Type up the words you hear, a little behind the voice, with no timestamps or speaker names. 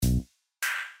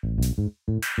Welcome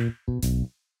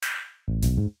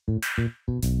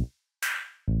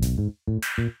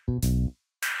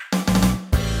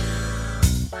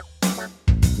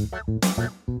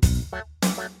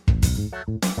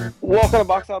to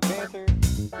Box Out Banter.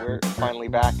 We're finally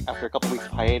back after a couple weeks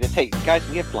of hiatus. Hey guys,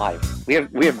 we have lives. We have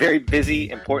very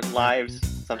busy, important lives.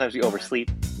 Sometimes we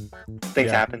oversleep. Things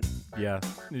happen. Yeah,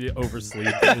 you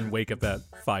oversleep and wake up at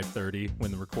 5:30 when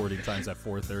the recording time's at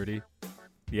 4:30.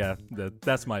 Yeah,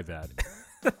 that's my bad.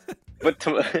 But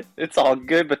it's all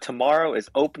good. But tomorrow is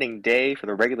opening day for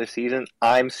the regular season.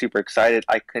 I'm super excited.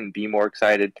 I couldn't be more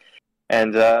excited.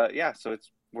 And so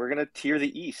we're gonna tier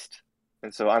the East.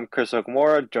 And so I'm Chris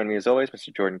Okamura. Joining me as always,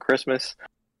 Mr. Jordan Christmas.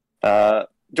 Jordan,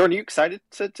 are you excited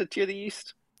to tier the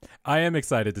East? I am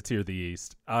excited to tier the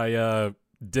East. I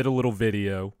did a little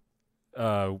video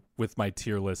with my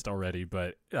tier list already,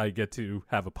 but I get to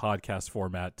have a podcast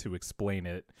format to explain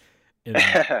it in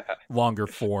longer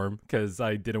form because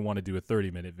I didn't want to do a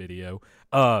 30-minute video.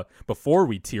 Before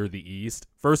we tier the East,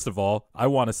 first of all, I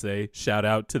want to say shout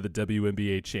out to the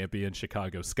WNBA champion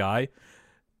Chicago Sky.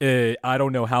 I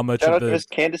don't know how much Shout of out to Miss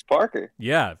Candace Parker.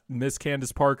 Yeah, Miss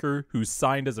Candace Parker, who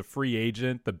signed as a free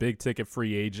agent, the big ticket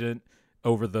free agent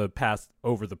over the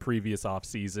previous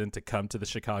offseason to come to the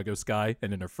Chicago Sky,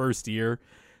 and in her first year,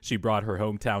 she brought her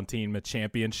hometown team a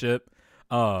championship.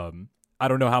 I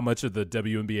don't know how much of the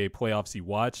WNBA playoffs you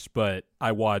watched, but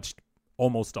I watched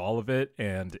almost all of it,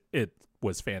 and it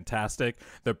was fantastic.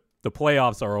 The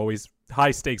playoffs are always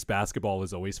high stakes. Basketball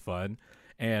is always fun,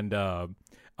 and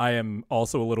I am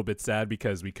also a little bit sad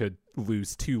because we could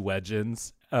lose two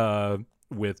legends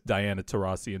with Diana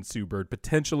Taurasi and Sue Bird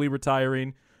potentially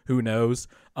retiring. Who knows?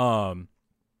 I've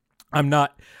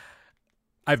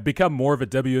become more of a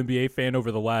WNBA fan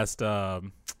over the last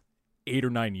 8 or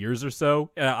 9 years or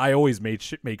so. I always make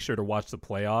sure to watch the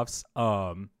playoffs.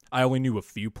 I only knew a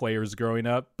few players growing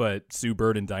up, but Sue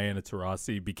Bird and Diana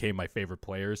Taurasi became my favorite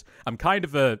players. I'm kind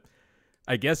of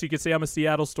I guess you could say I'm a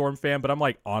Seattle Storm fan, but I'm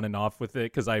like on and off with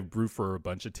it because I root for a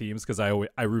bunch of teams because I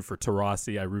root for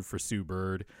Taurasi, I root for Sue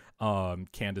Bird,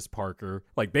 Candace Parker,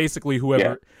 like basically whoever.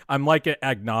 Yeah. I'm like an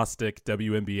agnostic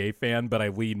WNBA fan, but I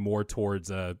lean more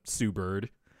towards Sue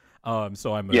Bird.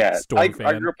 So I'm a Storm fan.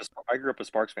 I grew up a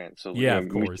Sparks fan, so yeah, of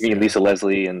course. Me and Lisa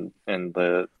Leslie and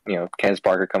the Candace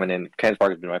Parker coming in. Candace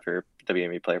Parker's been my favorite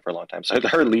WNBA player for a long time, so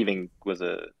her leaving was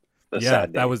a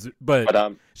sad day. That was,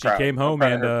 but she came home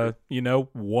and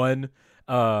won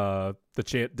the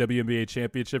WNBA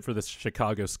championship for the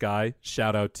Chicago Sky.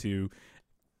 Shout out to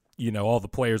all the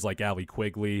players like Allie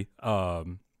Quigley, Courtney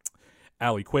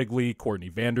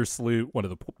Vandersloot, one of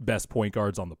the best point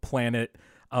guards on the planet.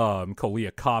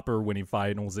 Kalia Copper winning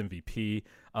Finals MVP.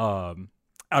 I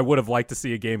would have liked to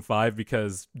see a Game 5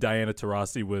 because Diana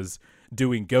Taurasi was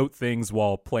doing GOAT things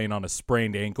while playing on a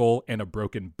sprained ankle and a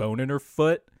broken bone in her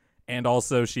foot. And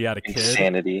also, she had a kid.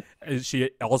 Insanity. She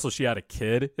had a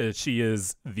kid. She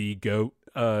is the GOAT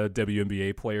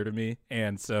WNBA player to me,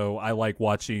 and so I like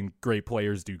watching great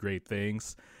players do great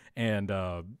things. And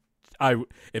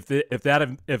if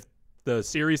the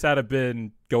series had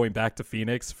been going back to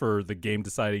Phoenix for the game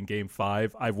deciding Game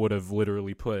 5, I would have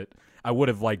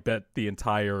bet the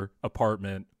entire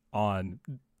apartment on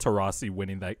Taurasi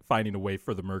winning that, finding a way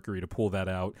for the Mercury to pull that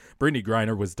out. Brittany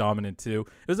Griner was dominant too.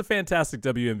 It was a fantastic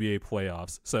WNBA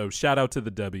playoffs. So shout out to the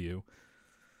W.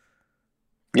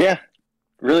 Yeah,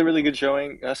 really, really good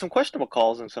showing. Some questionable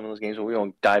calls in some of those games, but we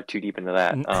won't dive too deep into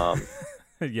that.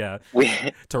 Yeah,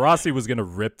 Taurasi was gonna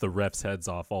rip the refs' heads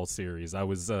off all series. I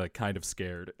was kind of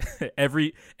scared.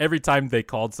 every time they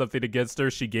called something against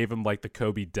her, she gave him like the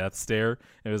Kobe death stare.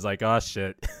 It was like, oh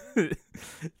shit, Here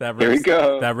we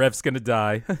go. That ref's gonna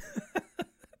die.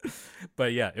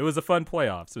 But yeah, it was a fun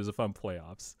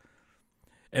playoffs.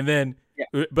 And then,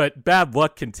 but bad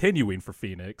luck continuing for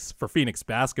Phoenix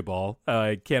basketball.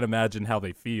 I can't imagine how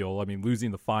they feel. I mean,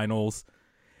 losing the finals,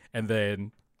 and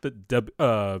then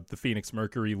the Phoenix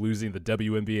Mercury losing the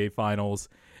WNBA finals,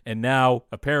 and now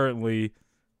apparently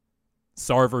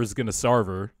Sarver is going to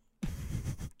Sarver.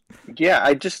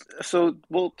 Yeah, so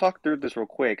we'll talk through this real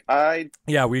quick. We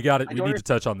need to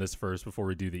touch on this first before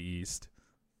we do the East.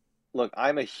 Look,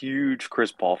 I'm a huge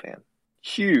Chris Paul fan.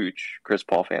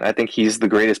 I think he's the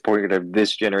greatest point guard of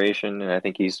this generation, and I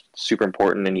think he's super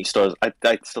important, and I still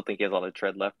think he has a lot of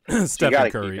tread left.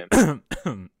 Stephen Curry.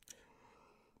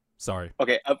 Sorry.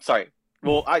 Okay, sorry.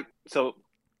 Well,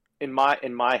 in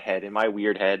my head, in my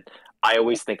weird head, I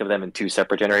always think of them in two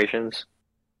separate generations.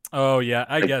 Oh yeah,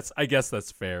 I guess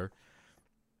that's fair.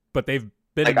 But they've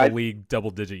been in the league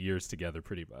double-digit years together,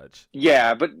 pretty much.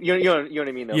 Yeah, but you know what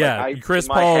I mean. Though. Yeah, Chris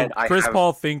Paul.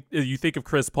 You think of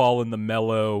Chris Paul in the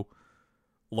mellow,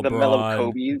 Melo LeBron,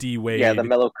 Kobe. D Wade. Yeah, the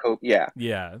Melo Kobe. Yeah.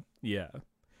 Yeah, yeah.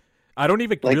 I don't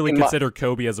even Like, really consider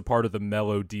Kobe as a part of the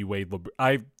Melo, D Wade.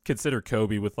 I consider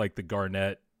Kobe with like the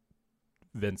Garnett,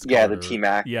 Vince Carter. Yeah, the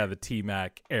T-Mac. Yeah, the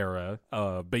T-Mac era.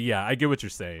 But yeah, I get what you're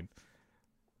saying.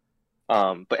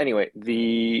 But anyway,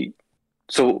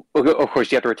 so of course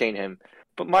you have to retain him.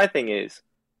 But my thing is,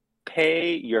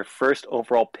 pay your first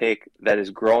overall pick that is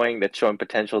growing, that's showing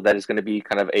potential, that is going to be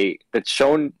kind of that's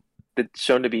shown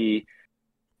to be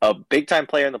a big time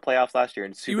player in the playoffs last year,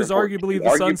 and he was arguably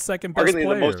the Suns' second best player.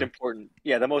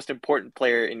 The most important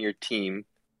player in your team.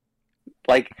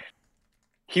 Like,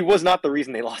 he was not the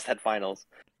reason they lost that finals.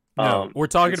 No, we're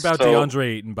talking about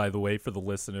DeAndre Ayton, by the way, for the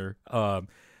listener.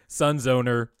 Suns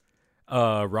owner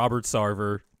Robert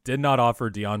Sarver did not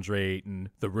offer DeAndre Ayton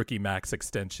the rookie max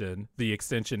extension, the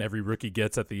extension every rookie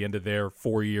gets at the end of their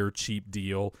 4-year cheap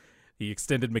deal. He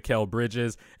extended Mikal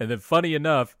Bridges, and then funny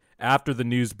enough, after the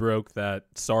news broke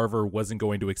that Sarver wasn't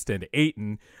going to extend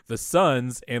Ayton, the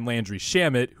Suns and Landry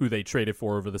Shamet, who they traded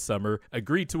for over the summer,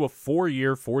 agreed to a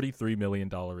 4-year, $43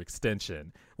 million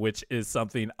extension, which is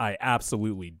something I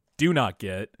absolutely do not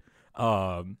get.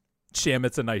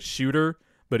 Shamet's a nice shooter,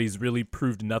 but he's really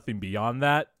proved nothing beyond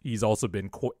that. He's also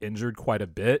been injured quite a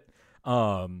bit.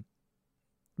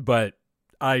 But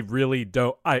I really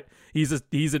don't.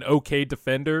 He's an okay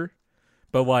defender,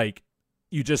 but like,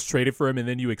 you just traded for him and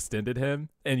then you extended him,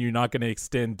 and you're not going to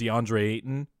extend DeAndre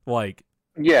Ayton. Like,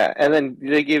 yeah, and then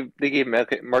they gave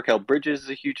Markel Bridges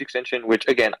a huge extension, which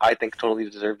again I think totally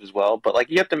deserved as well. But like,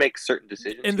 you have to make certain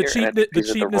decisions. And the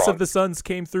cheapness of the Suns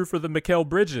came through for the Mikal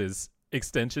Bridges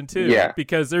extension too. Yeah,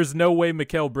 because there's no way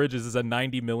Mikal Bridges is a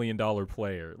 $90 million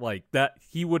player like that.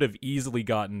 He would have easily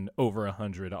gotten over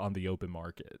 100 on the open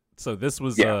market. So this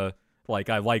was like,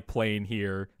 I like playing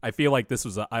here. I feel like this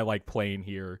was I like playing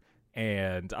here,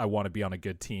 and I want to be on a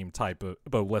good team type of,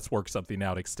 but let's work something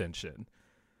out extension.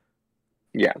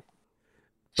 Yeah.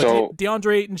 But so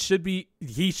DeAndre Ayton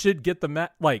should get the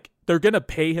max. Like, they're going to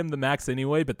pay him the max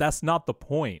anyway, but that's not the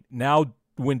point. Now,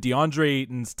 when DeAndre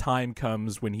Ayton's time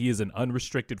comes, when he is an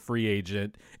unrestricted free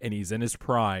agent and he's in his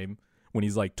prime, when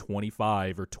he's like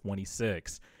 25 or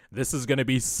 26, this is going to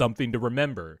be something to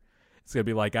remember. It's going to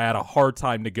be like, I had a hard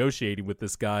time negotiating with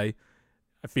this guy.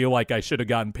 I feel like I should have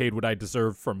gotten paid what I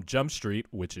deserved from Jump Street,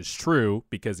 which is true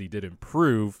because he did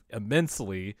improve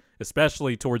immensely,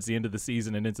 especially towards the end of the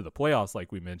season and into the playoffs,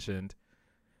 like we mentioned.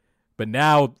 But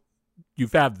now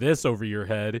you've had this over your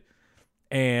head,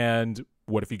 and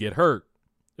what if you get hurt?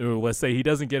 Let's say he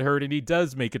doesn't get hurt and he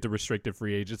does make it to restricted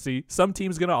free agency. Some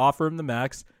team's going to offer him the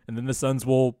max, and then the Suns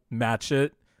will match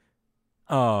it.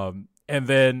 And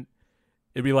then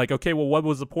it'd be like, okay, well, what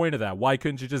was the point of that? Why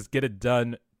couldn't you just get it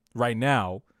done right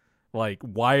now? Like,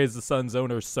 why is the Suns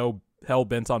owner so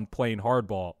hell-bent on playing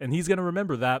hardball? And he's going to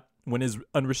remember that when his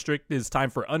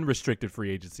time for unrestricted free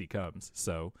agency comes.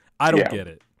 So I don't get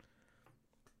it.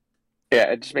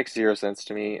 Yeah, it just makes zero sense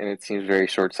to me, and it seems very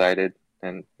short-sighted.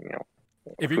 And, you know,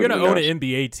 if you're going to own an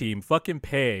NBA team, fucking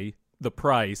pay the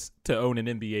price to own an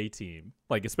NBA team.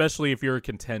 Like, especially if you're a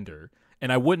contender.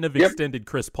 And I wouldn't have extended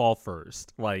Chris Paul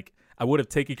first. Like, I would have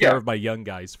taken care of my young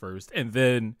guys first, and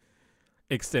then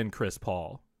extend Chris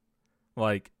Paul.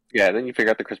 Like, yeah, then you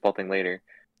figure out the Chris Paul thing later.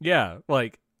 Yeah,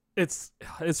 like, it's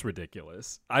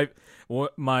ridiculous.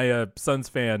 My Suns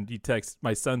fan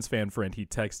friend, he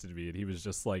texted me and he was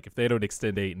just like, if they don't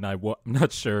extend Ayton, I'm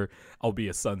not sure I'll be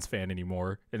a Suns fan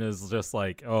anymore. And it was just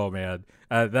like, oh man,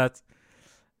 I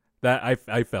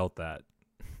felt that.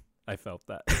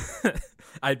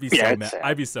 I'd be so mad.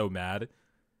 I'd be so mad.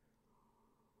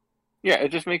 Yeah, it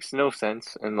just makes no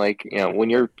sense. And like, you know,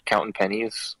 when you're counting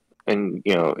pennies, and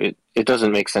you know, it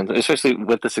doesn't make sense, especially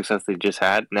with the success they just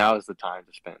had. Now is the time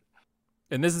to spend.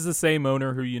 And this is the same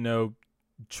owner who, you know,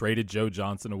 traded Joe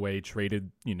Johnson away,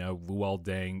 traded, you know, the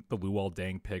Luol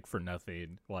Deng pick for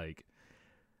nothing. Like,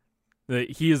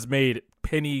 he has made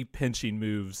penny pinching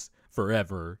moves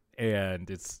forever, and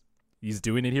he's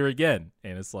doing it here again.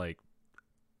 And it's like,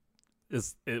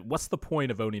 what's the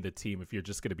point of owning a team if you're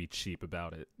just going to be cheap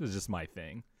about it? It's just my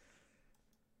thing.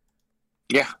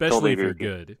 Yeah, especially totally if you're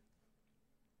good.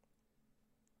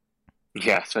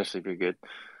 Yeah, especially if you're good.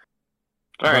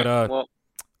 All right. Well,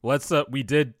 let's. We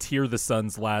did tier the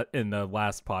Suns in the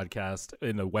last podcast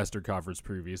in the Western Conference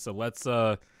preview. So let's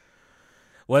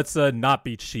not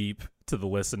be cheap to the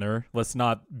listener. Let's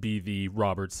not be the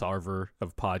Robert Sarver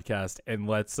of podcast, and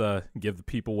let's give the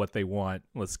people what they want.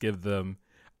 Let's give them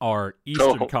our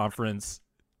Eastern Conference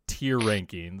tier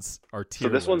rankings. Our tier.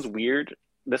 So this one's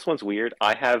weird.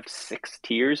 I have 6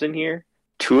 tiers in here.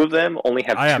 2 of them only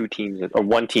have 2 teams, or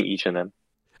 1 team each in them.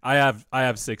 I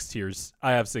have 6 tiers.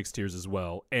 I have 6 tiers as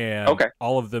well, and Okay.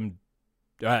 all of them,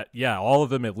 all of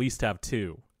them at least have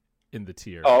 2 in the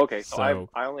tier. Oh, okay. So So I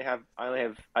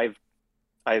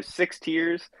have 6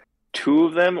 tiers. 2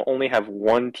 of them only have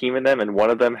 1 team in them, and 1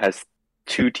 of them has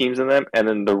 2 teams in them, and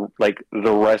then the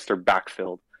rest are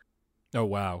backfilled. oh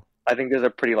wow. I think there's a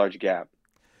pretty large gap.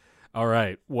 All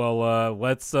right. Well,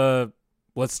 let's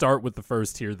start with the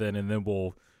first tier then, and then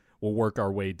we'll work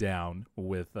our way down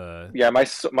with Yeah, my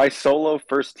solo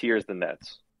first tier is the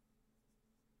Nets.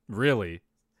 Really?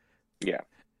 Yeah.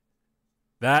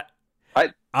 That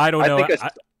I don't know. Think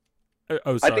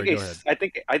oh, sorry. Go ahead.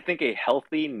 I think a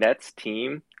healthy Nets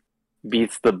team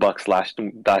beats the Bucks last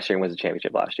year and wins the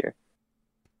championship last year.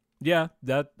 Yeah,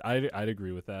 I'd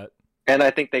agree with that. And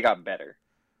I think they got better.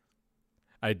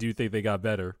 I do think they got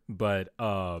better, but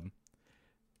I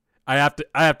have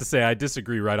to say I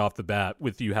disagree right off the bat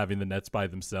with you having the Nets by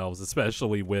themselves,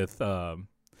 especially with the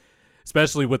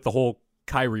whole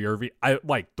Kyrie Irving.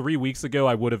 3 weeks ago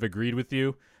I would have agreed with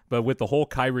you, but with the whole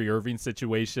Kyrie Irving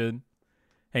situation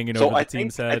hanging over the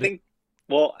team's head. I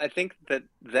think that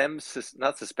them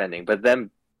not suspending, but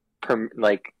them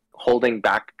holding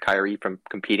back Kyrie from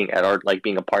competing at or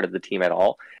being a part of the team at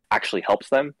all actually helps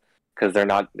them. Because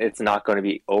it's not going to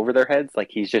be over their heads. Like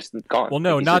he's just gone. Well,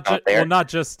 no, not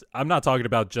just. I'm not talking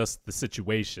about just the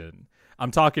situation. I'm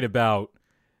talking about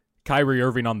Kyrie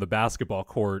Irving on the basketball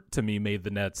court. To me, made the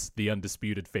Nets the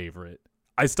undisputed favorite.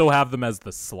 I still have them as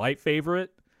the slight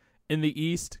favorite in the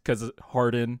East because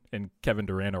Harden and Kevin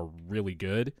Durant are really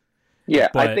good. Yeah,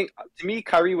 but I think to me,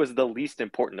 Kyrie was the least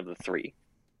important of the 3.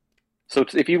 So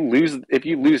if you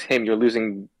lose him, you're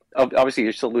losing. Obviously,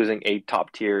 you're still losing a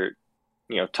top tier.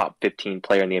 Top 15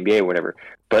 player in the NBA or whatever.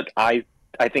 But I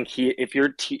think if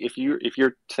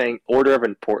you're saying order of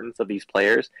importance of these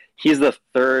players, he's the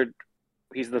third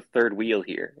wheel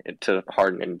here to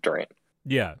Harden and Durant.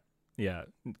 Yeah.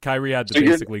 Kyrie had to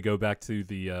basically go back to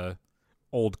the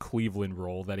old Cleveland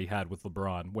role that he had with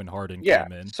LeBron when Harden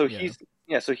came in. So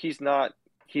he's not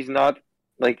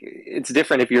it's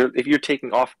different if you're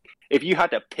taking off. If you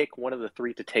had to pick one of the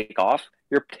 3 to take off,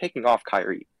 you're taking off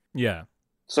Kyrie. Yeah.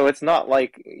 So it's not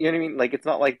like, you know what I mean? Like, it's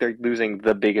not like they're losing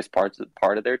the biggest part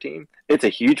of their team. It's a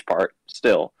huge part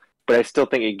still, but I still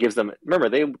think it gives them. Remember,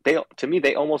 they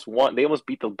almost won. They almost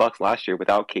beat the Bucks last year with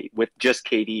just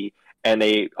KD and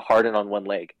they Harden on one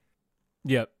leg.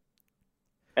 Yep.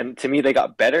 And to me, they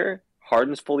got better.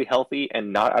 Harden's fully healthy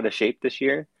and not out of shape this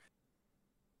year.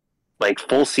 Like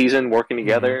full season working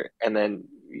together, and then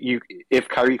if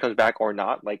Kyrie comes back or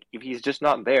not, if he's just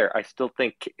not there, I still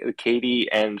think KD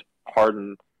and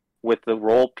Harden, with the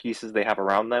role pieces they have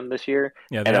around them this year,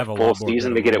 they and have a full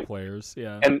season to get it players,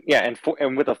 and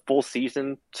with a full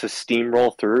season to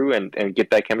steamroll through and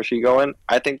get that chemistry going,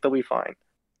 I think they'll be fine.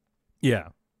 Yeah,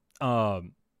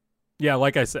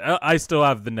 like I said, I still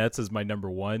have the Nets as my number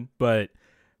 1, but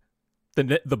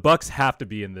the Bucks have to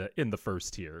be in the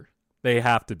first tier. They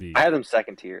have to be. I have them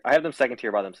second tier.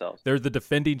 by themselves. They're the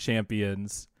defending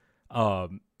champions.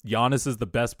 Giannis is the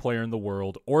best player in the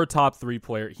world, or a top 3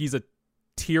 player. He's a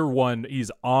tier 1.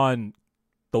 He's on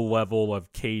the level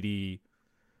of KD.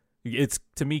 It's,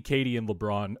 to me, KD and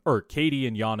LeBron, or KD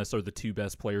and Giannis are the 2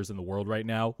 best players in the world right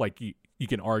now. Like, you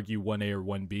can argue 1A or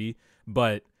 1B,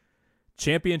 but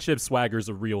championship swagger is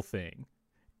a real thing.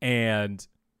 And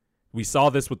we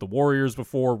saw this with the Warriors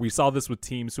before. We saw this with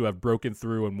teams who have broken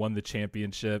through and won the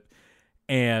championship.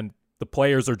 And the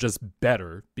players are just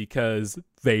better because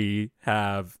they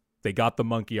got the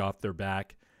monkey off their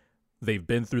back. They've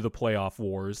been through the playoff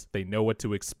wars. They know what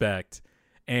to expect.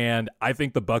 And I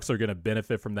think the Bucks are going to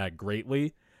benefit from that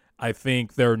greatly. I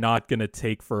think they're not going to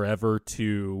take forever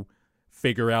to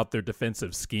figure out their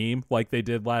defensive scheme like they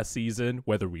did last season,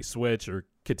 whether we switch or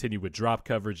continue with drop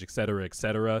coverage, et cetera, et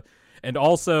cetera. And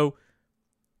also,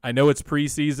 I know it's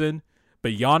preseason,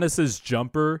 but Giannis's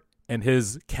jumper and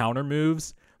his counter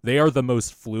moves, they are the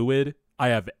most fluid I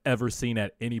have ever seen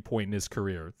at any point in his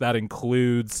career. That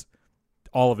includes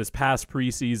all of his past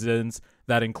preseasons.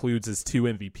 That includes his 2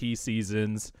 MVP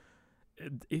seasons.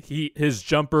 His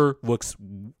jumper looks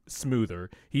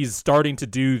smoother. He's starting to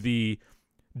do the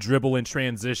dribble in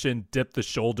transition, dip the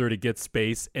shoulder to get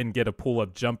space, and get a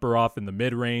pull-up jumper off in the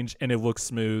mid-range, and it looks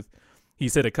smooth.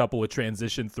 He's hit a couple of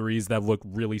transition threes that look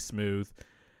really smooth.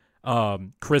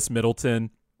 Chris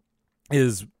Middleton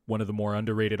is one of the more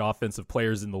underrated offensive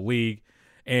players in the league,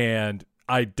 and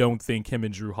I don't think him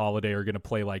and Drew Holiday are going to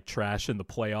play like trash in the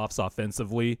playoffs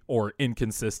offensively or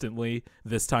inconsistently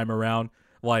this time around.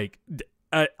 Like,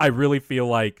 I really feel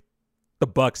like the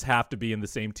Bucks have to be in the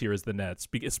same tier as the Nets,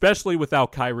 especially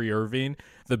without Kyrie Irving.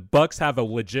 The Bucks have a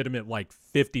legitimate like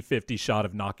 50-50 shot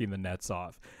of knocking the Nets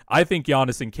off. I think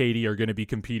Giannis and KD are going to be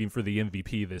competing for the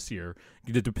MVP this year,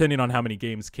 depending on how many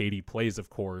games KD plays, of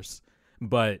course.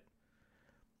 But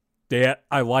I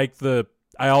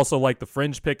also like the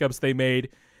fringe pickups they made,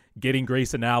 getting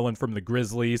Grayson Allen from the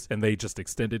Grizzlies, and they just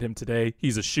extended him today.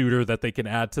 He's a shooter that they can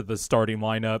add to the starting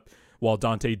lineup while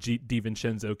Dante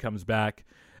DiVincenzo comes back.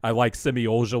 I like Semi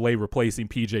Ojeleye replacing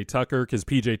PJ Tucker because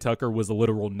PJ Tucker was a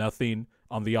literal nothing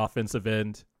on the offensive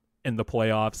end in the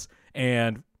playoffs.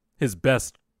 And his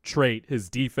best trait, his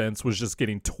defense, was just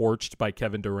getting torched by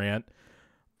Kevin Durant.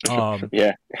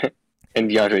 Yeah.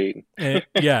 And DeAndre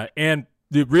Ayton. And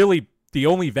the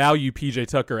only value PJ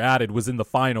Tucker added was in the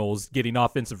finals getting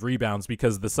offensive rebounds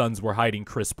because the Suns were hiding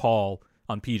Chris Paul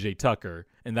on PJ Tucker,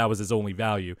 and that was his only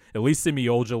value. At least Semi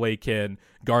Ojeleye can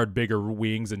guard bigger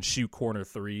wings and shoot corner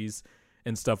threes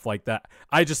and stuff like that.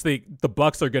 I just think the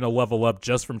Bucks are going to level up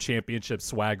just from championship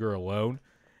swagger alone,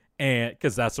 and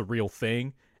because that's a real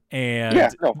thing. And I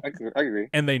agree.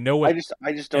 And they know what.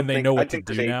 I just don't. They know what to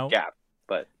do now. Gap,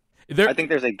 but I think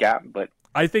there's a gap, but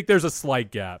I think there's a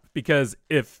slight gap because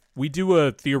if we do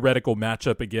a theoretical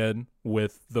matchup again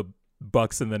with the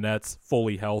Bucks and the Nets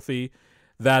fully healthy,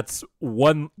 that's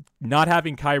one. Not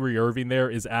having Kyrie Irving there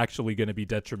is actually going to be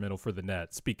detrimental for the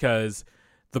Nets because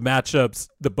the matchups,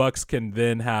 the Bucks can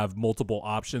then have multiple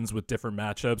options with different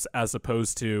matchups as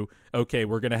opposed to, okay,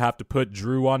 we're going to have to put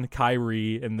Drew on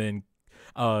Kyrie and then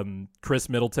Chris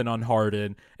Middleton on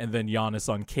Harden and then Giannis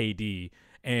on KD.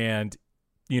 And,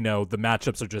 the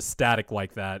matchups are just static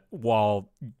like that while,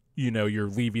 you're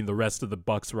leaving the rest of the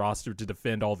Bucks roster to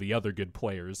defend all the other good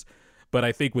players. But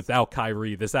I think without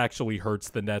Kyrie, this actually hurts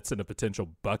the Nets in a potential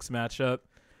Bucks matchup.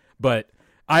 But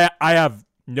I have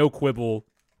no quibble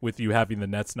with you having the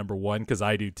Nets number one because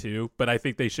I do too. But I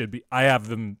think they should be. I have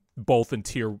them both in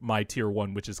my tier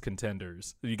one, which is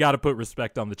contenders. You got to put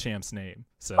respect on the champ's name.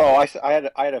 So I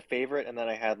had a favorite, and then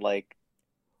I had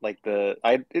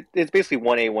it's basically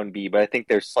 1A, 1B, but I think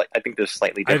they're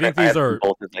slightly different.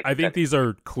 I think these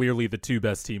are clearly the two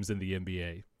best teams in the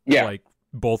NBA. Yeah. Like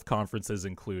both conferences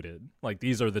included. Like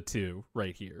these are the two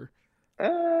right here.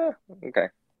 Okay.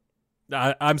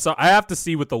 I'm sorry. I have to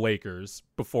see with the Lakers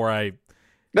before I.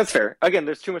 That's fair. Again,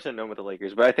 there's too much unknown with the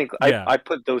Lakers, but I think I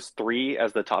put those three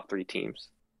as the top three teams.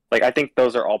 Like I think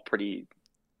those are all pretty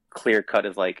clear cut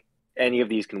as like any of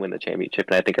these can win the championship,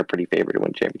 and I think are pretty favored to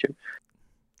win the championship.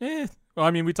 Well,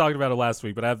 I mean, we talked about it last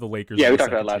week, but I have the Lakers. Yeah, we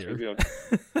talked about it last week.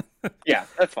 Yeah,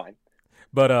 that's fine.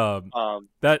 But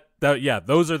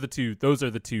those are the two. Those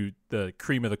are the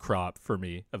cream of the crop for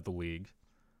me of the league.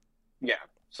 Yeah.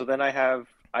 So then I have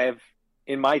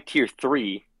in my tier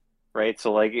 3, right?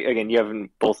 So like again, you have them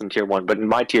both in tier 1, but in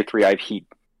my tier 3, I have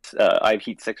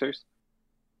Heat Sixers.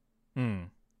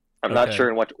 I'm not sure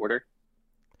in what order.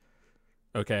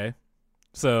 Okay.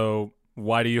 So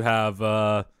why do you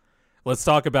have? Let's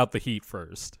talk about the Heat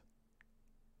first.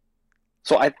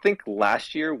 So I think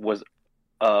last year was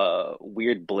a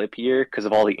weird blip year because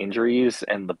of all the injuries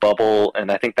and the bubble,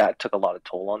 and I think that took a lot of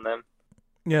toll on them.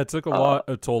 Yeah, it took a lot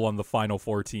of toll on the final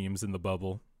 4 teams in the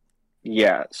bubble.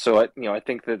 Yeah, so I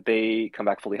think that they come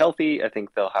back fully healthy. I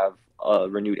think they'll have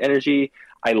renewed energy.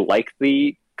 I like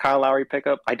the Kyle Lowry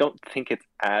pickup. I don't think it's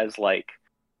as like,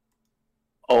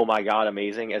 oh my god,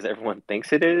 amazing as everyone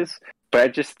thinks it is. But I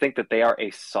just think that they are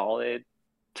a solid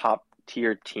top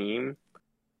tier team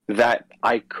that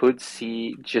I could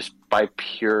see just by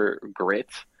pure grit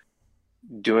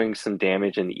doing some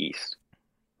damage in the East.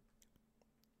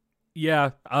 Yeah,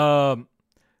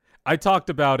 I talked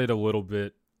about it a little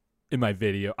bit in my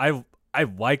video. I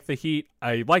like the Heat.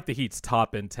 I like the Heat's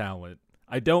top end talent.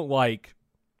 I don't like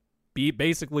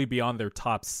basically beyond their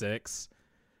top 6.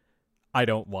 I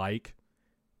don't like,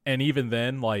 and even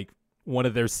then, like one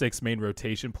of their 6 main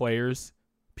rotation players,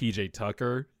 PJ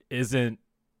Tucker, isn't.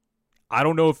 I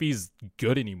don't know if he's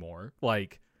good anymore.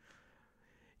 Like,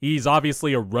 he's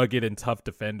obviously a rugged and tough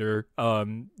defender.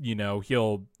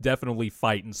 He'll definitely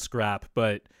fight and scrap.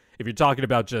 But if you're talking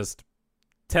about just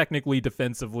technically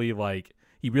defensively, like,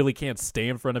 he really can't stay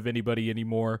in front of anybody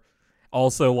anymore.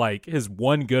 Also, like, his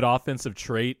one good offensive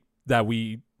trait that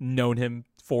we knew him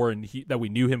for in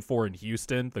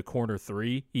Houston, the corner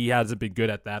 3, he hasn't been good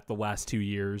at that the last 2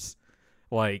 years.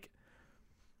 Like,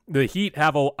 the Heat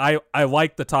have I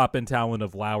like the top end talent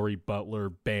of Lowry, Butler,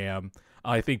 Bam.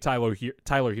 I think Tyler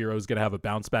Hero is going to have a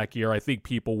bounce back year. I think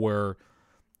people were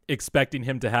expecting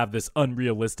him to have this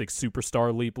unrealistic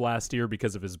superstar leap last year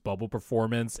because of his bubble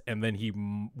performance, and then he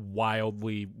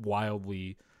wildly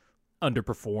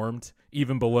underperformed,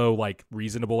 even below like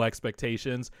reasonable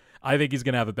expectations. I think he's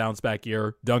going to have a bounce back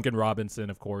year. Duncan Robinson,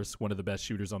 of course, one of the best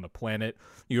shooters on the planet.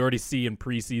 You already see in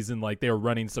preseason, like they were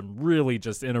running some really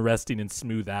just interesting and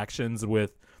smooth actions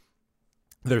with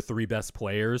their three best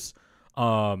players.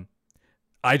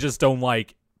 I just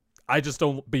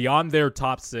don't beyond their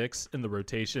top six in the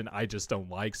rotation. I just don't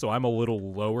like. So I'm a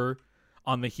little lower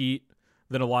on the Heat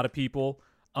than a lot of people.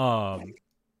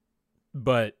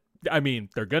 But I mean,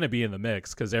 they're going to be in the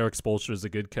mix because Eric Spoelstra is a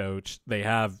good coach. They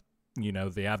have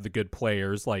the good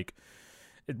players like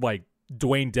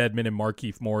Dwayne Dedmon and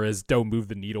Markieff Morris don't move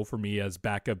the needle for me as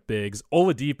backup bigs.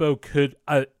 Oladipo could.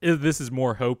 This is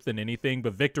more hope than anything,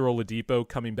 but Victor Oladipo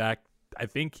coming back. I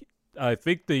think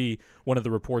one of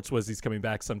the reports was he's coming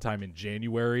back sometime in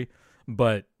January.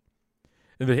 But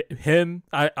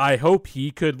I hope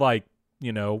he could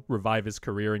revive his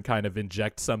career and kind of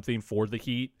inject something for the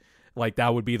Heat. Like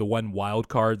that would be the one wild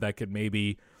card that could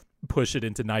maybe push it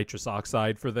into nitrous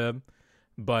oxide for them.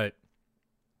 But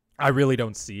I really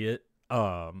don't see it.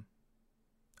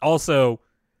 Also,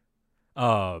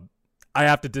 I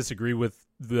have to disagree with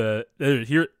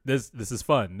this is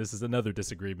fun. This is another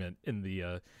disagreement in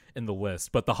the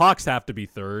list. But the Hawks have to be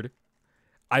third.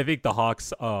 I think the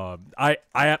Hawks. I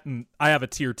have a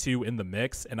tier 2 in the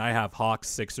mix, and I have Hawks,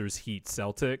 Sixers, Heat,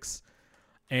 Celtics,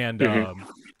 and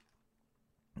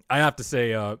I have to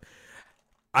say, I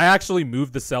actually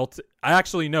moved the Celtics. I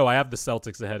have the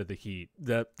Celtics ahead of the Heat.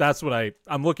 That's what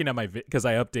I'm looking at because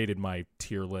I updated my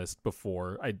tier list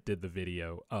before I did the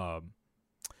video.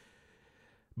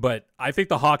 But I think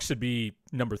the Hawks should be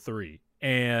number 3,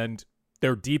 and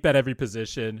they're deep at every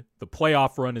position. The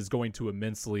playoff run is going to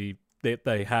immensely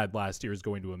they had last year is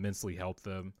going to immensely help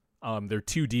them. They're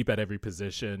too deep at every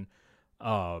position.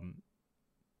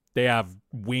 They have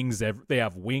wings. They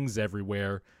have wings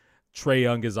everywhere. Trae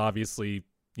Young is obviously,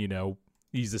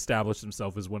 he's established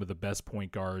himself as one of the best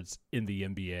point guards in the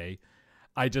NBA.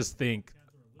 I just think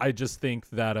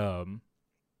that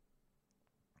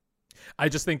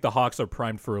the Hawks are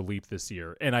primed for a leap this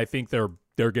year, and I think they're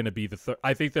going to be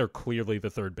I think they're clearly the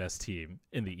third best team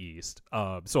in the East.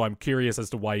 So I'm curious as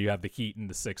to why you have the Heat and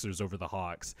the Sixers over the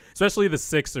Hawks, especially the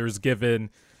Sixers, given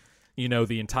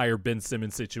the entire Ben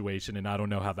Simmons situation, and I don't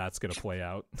know how that's going to play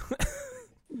out.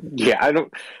 Yeah,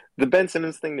 the Ben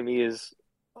Simmons thing to me is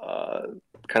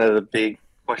kind of the big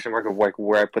question mark of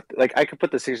where I put I could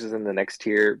put the Sixers in the next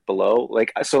tier below.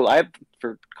 So I have,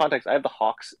 for context, I have the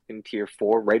Hawks in tier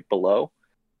 4 right below.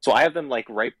 So I have them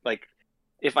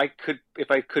if I could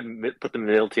put them in the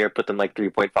middle tier, put them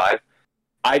 3.5.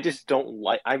 I just don't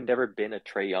I've never been a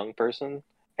Trae Young person,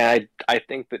 and I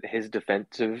think that his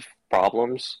defensive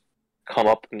problems come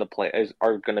up in the play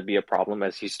are going to be a problem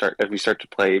as we start to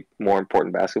play more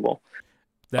important basketball.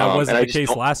 That wasn't the case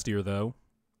last year, though.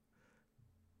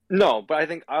 No, but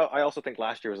I also think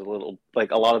last year was a little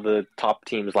a lot of the top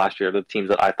teams last year, the teams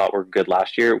that I thought were good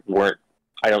last year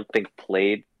I don't think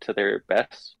played to their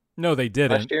best. No, they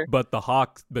didn't. But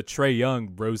but Trae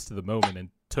Young rose to the moment and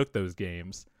took those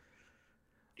games.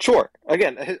 Sure.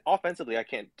 Again, offensively, I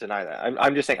can't deny that.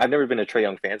 I'm just saying I've never been a Trae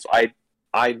Young fan, so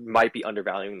I might be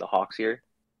undervaluing the Hawks here.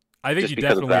 I think you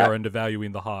definitely are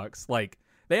undervaluing the Hawks.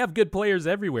 They have good players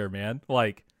everywhere, man.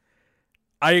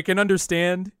 I can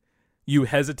understand you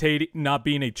hesitate not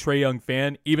being a Trae Young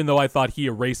fan, even though I thought he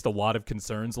erased a lot of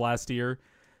concerns last year.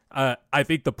 I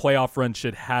think the playoff run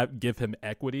should give him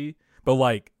equity,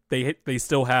 but they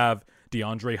still have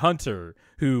DeAndre Hunter,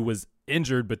 who was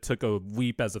injured but took a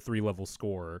leap as a 3-level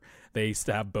scorer. They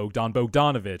still have Bogdan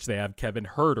Bogdanovic. They have Kevin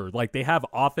Huerter. They have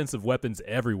offensive weapons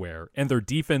everywhere, and their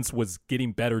defense was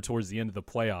getting better towards the end of the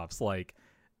playoffs.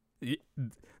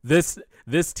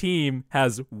 This team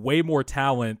has way more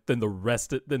talent than the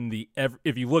rest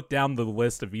if you look down the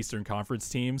list of Eastern Conference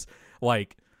teams,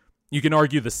 you can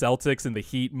argue the Celtics and the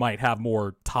Heat might have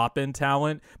more top-end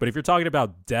talent, but if you're talking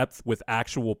about depth with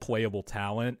actual playable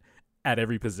talent at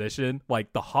every position,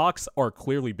 the Hawks are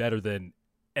clearly better than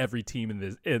every team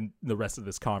in the rest of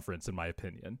this conference, in my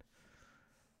opinion.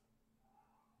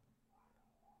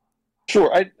 Sure.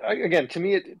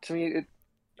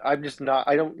 I'm just not.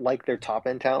 I don't like their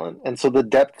top-end talent, and so the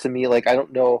depth to me, I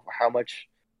don't know how much.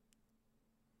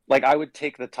 I would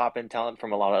take the top-end talent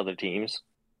from a lot of other teams.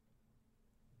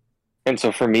 And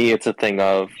so for me, it's a thing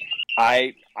of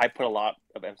I put a lot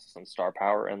of emphasis on star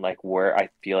power and where I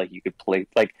feel like you could play.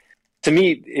 To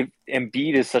me, if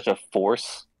Embiid is such a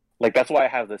force, that's why I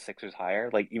have the Sixers higher.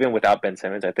 Even without Ben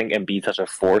Simmons, I think Embiid's such a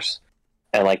force,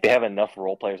 and they have enough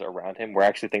role players around him where I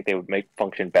actually think they would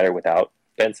function better without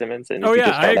Ben Simmons. And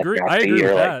I agree. I agree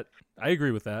with that. I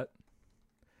agree with that.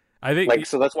 I think Like,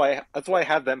 so that's why I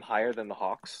have them higher than the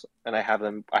Hawks, and I have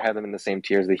them in the same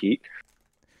tier as the Heat.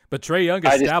 But Trae Young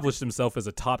I just established himself as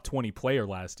a top 20 player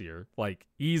last year. Like,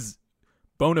 he's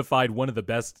bona fide one of the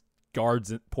best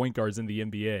point guards in the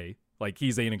NBA. Like,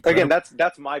 he's an incredible. Again,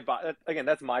 that's my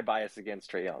bias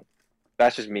against Trae Young.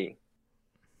 That's just me.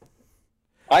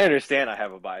 I understand I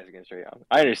have a bias against Trae Young.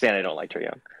 I understand I don't like Trae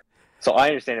Young. So I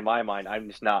understand in my mind, I'm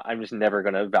just never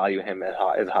going to value him as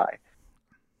high.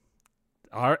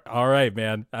 All right,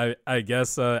 man. I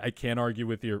guess I can't argue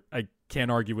with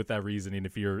that reasoning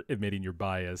if you're admitting your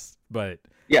bias. But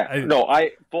yeah,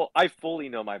 I fully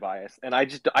know my bias, and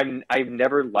I've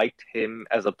never liked him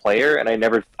as a player, and I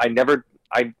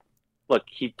look,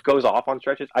 he goes off on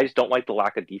stretches. I just don't like the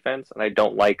lack of defense, and I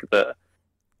don't like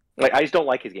I just don't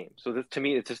like his game. So to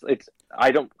me,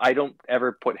 I don't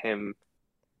ever put him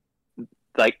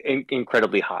like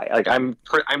incredibly high. Like I'm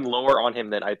lower on him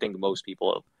than I think most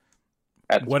people.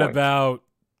 What about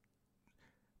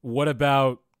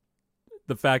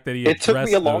the fact that he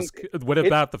addressed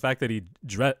the fact that he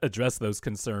addressed those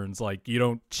concerns? Like, you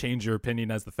don't change your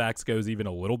opinion as the facts goes even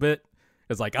a little bit.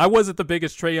 It's like, I wasn't the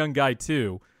biggest Trae Young guy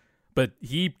too, but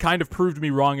he kind of proved me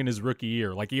wrong in his rookie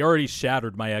year. Like, he already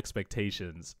shattered my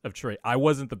expectations of Trae. I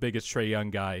wasn't the biggest Trae Young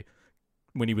guy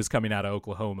when he was coming out of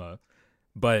Oklahoma,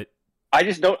 but I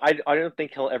just don't. I don't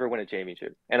think he'll ever win a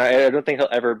championship, and I don't think he'll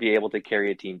ever be able to carry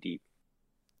a team deep.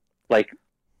 He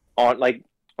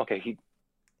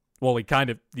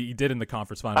did in the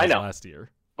conference finals last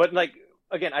year. But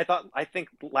again, I think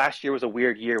last year was a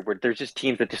weird year where there's just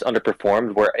teams that just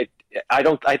underperformed. Where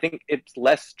I think it's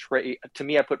less Trae. To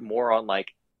me, I put more on like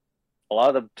a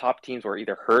lot of the top teams were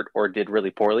either hurt or did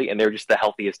really poorly, and they're just the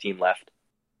healthiest team left.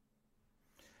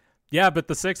 Yeah, but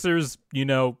the Sixers,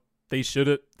 they should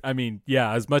have. I mean,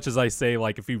 yeah, as much as I say,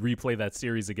 like, if we replay that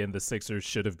series again, the Sixers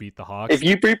should have beat the Hawks. If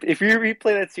you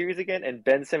replay that series again and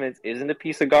Ben Simmons isn't a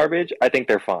piece of garbage, I think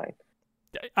they're fine.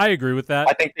 I agree with that.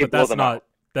 I think they blow them out.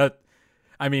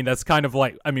 I mean, that's kind of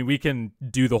like, I mean, we can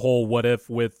do the whole what if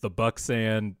with the Bucks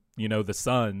and, the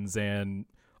Suns and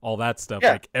all that stuff.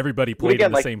 Yeah. Like, everybody played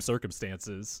in the same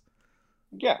circumstances.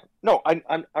 Yeah. No,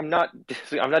 I'm not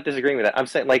disagreeing with that. I'm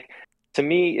saying, like, to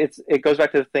me, it goes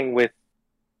back to the thing with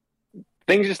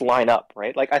things just line up,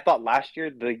 right? Like, I thought last year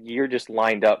the year just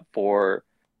lined up for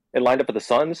the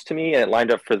Suns to me, and it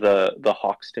lined up for the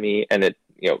Hawks to me, and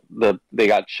they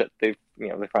got shut. They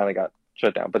finally got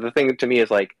shut down. But the thing to me is,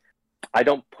 like, I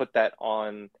don't put that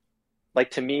on.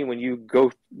 Like, to me, when you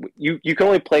go, you can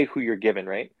only play who you're given,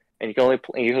 right? And you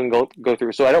can go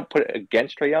through. So I don't put it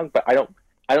against Trae Young, but I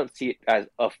don't see it as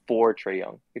a for Trae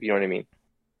Young, if you know what I mean.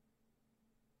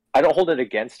 I don't hold it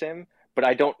against him. But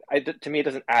to me, it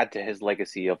doesn't add to his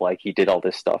legacy of, like, he did all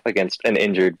this stuff against an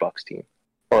injured Bucks team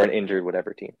or an injured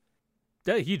whatever team.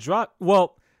 Yeah, he dropped.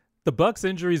 Well, the Bucks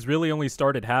injuries really only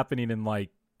started happening in, like,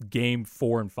 game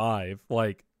 4 and 5.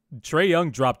 Like, Trae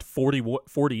Young dropped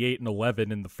 48 and 11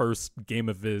 in the first game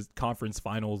of his conference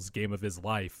finals game of his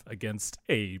life against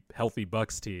a healthy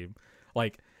Bucks team.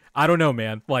 Like, I don't know,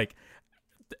 man. Like,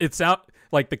 it's out.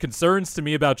 Like, the concerns to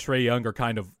me about Trae Young are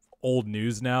kind of old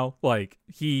news now. Like,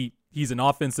 he's an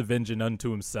offensive engine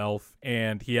unto himself,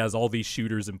 and he has all these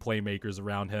shooters and playmakers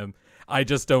around him. I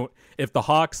just don't. If the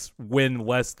Hawks win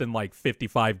less than like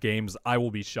 55 games, I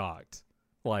will be shocked.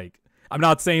 Like, I'm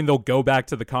not saying they'll go back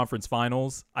to the conference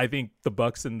finals. I think the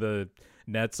Bucks and the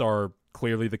Nets are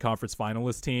clearly the conference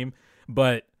finalist team,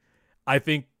 but I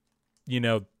think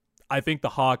the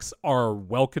Hawks are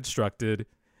well constructed.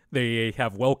 They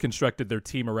have well constructed their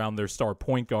team around their star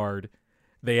point guard.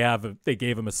 They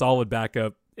gave him a solid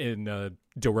backup in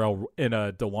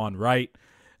DeLon Wright.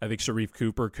 I think Sharif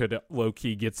Cooper could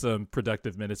low-key get some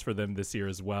productive minutes for them this year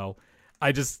as well.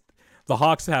 The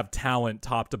Hawks have talent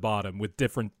top to bottom with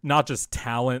different, not just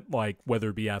talent, like whether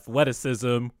it be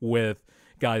athleticism with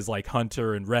guys like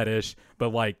Hunter and Reddish, but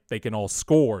like they can all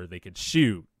score, they can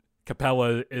shoot.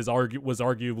 Capella was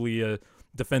arguably a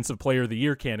defensive player of the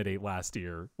year candidate last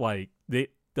year. Like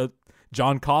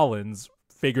John Collins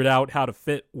figured out how to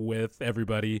fit with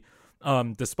everybody.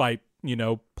 Despite,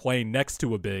 playing next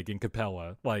to a big in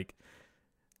Capella. Like,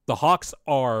 the Hawks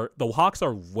are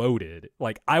loaded.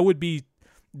 Like, I would be,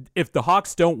 if the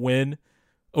Hawks don't win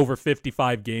over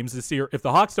 55 games this year, if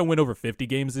the Hawks don't win over 50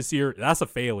 games this year, that's a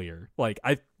failure. Like,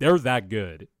 they're that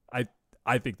good.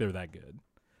 I think they're that good.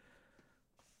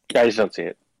 I just don't see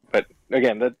it. But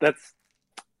again,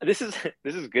 this is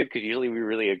good because usually we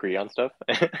really agree on stuff.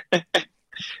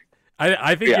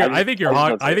 I think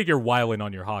you're wiling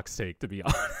on your Hawks take, to be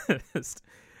honest.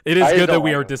 It is good that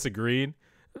we are disagreeing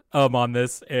on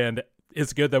this, and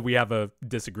it's good that we have a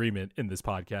disagreement in this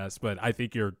podcast, but I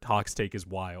think your Hawks take is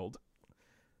wild.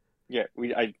 Yeah,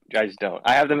 I just don't.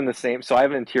 I have them in the same. So I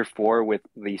have them in tier 4 with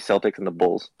the Celtics and the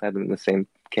Bulls. I have them in the same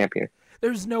camp here.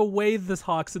 There's no way the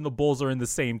Hawks and the Bulls are in the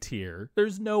same tier.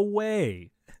 There's no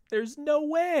way. There's no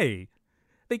way.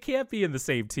 They can't be in the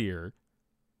same tier.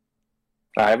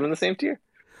 I have them in the same tier.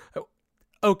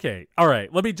 Okay, all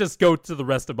right. Let me just go to the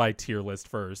rest of my tier list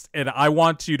first, and I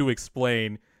want you to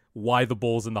explain why the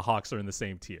Bulls and the Hawks are in the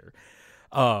same tier.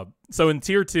 So in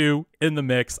tier 2, in the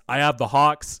mix, I have the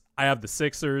Hawks, I have the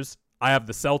Sixers, I have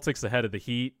the Celtics ahead of the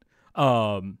Heat,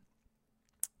 and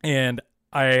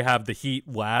I have the Heat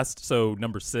last, so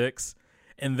number 6.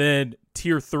 And then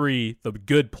tier 3, the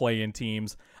good play-in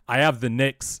teams, I have the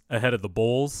Knicks ahead of the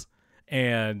Bulls,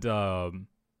 and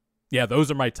yeah,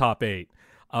 those are my top 8.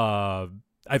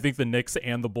 I think the Knicks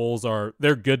and the Bulls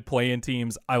they're good play-in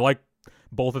teams. I like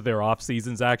both of their off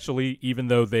seasons actually, even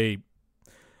though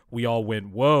we all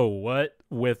went, whoa, what?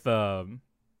 With all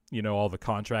the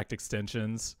contract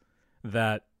extensions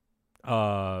that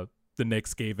the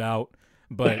Knicks gave out.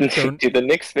 But dude, the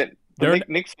Knicks spent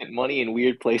money in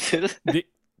weird places.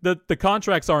 The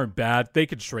contracts aren't bad. They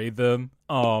could trade them.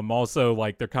 Also,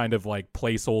 like, they're kind of like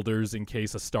placeholders in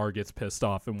case a star gets pissed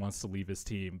off and wants to leave his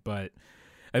team. But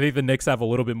I think the Knicks have a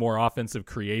little bit more offensive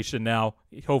creation now.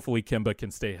 Hopefully Kemba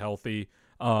can stay healthy.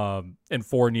 And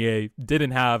Fournier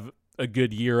didn't have a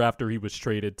good year after he was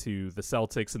traded to the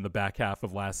Celtics in the back half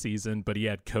of last season, but he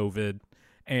had COVID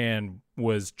and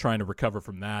was trying to recover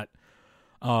from that.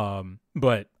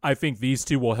 But I think these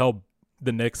two will help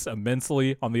the Knicks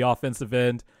immensely on the offensive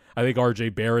end. I think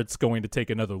RJ Barrett's going to take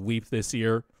another leap this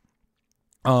year.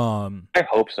 I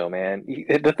hope so, man.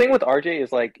 The thing with RJ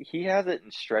is like he has it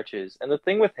in stretches, and the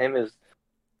thing with him is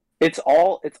it's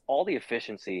all the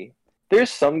efficiency. There's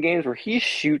some games where he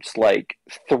shoots like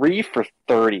 3 for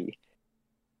 30,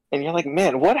 and you're like,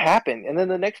 man, what happened? And then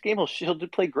the next game he'll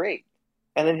play great,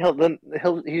 and then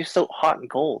he's so hot and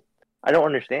cold. I don't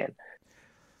understand.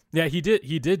 Yeah, he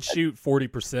did shoot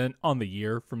 40% on the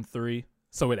year from 3,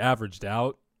 so it averaged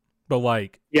out. But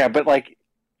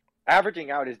averaging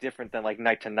out is different than like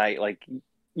night to night. Like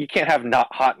you can't have not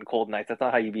hot and cold nights. That's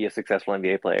not how you be a successful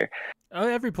NBA player.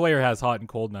 Every player has hot and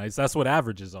cold nights. That's what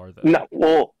averages are, though. No,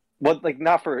 well, like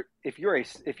not for the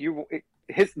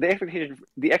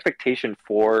expectation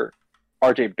for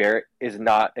RJ Barrett is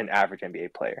not an average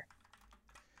NBA player.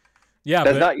 Yeah,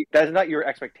 that's not your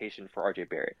expectation for RJ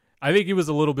Barrett. I think he was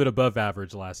a little bit above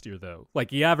average last year, though. Like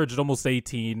he averaged almost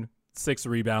 18, 6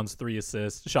 rebounds, 3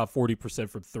 assists, shot 40%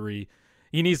 from 3.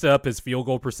 He needs to up his field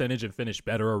goal percentage and finish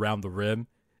better around the rim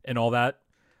and all that.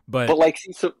 But like,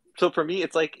 so for me,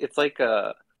 it's like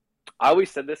I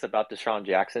always said this about Deshaun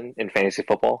Jackson in fantasy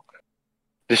football.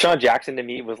 Deshaun Jackson to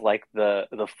me was like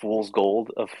the fool's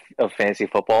gold of fantasy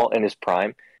football in his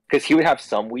prime, because he would have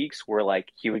some weeks where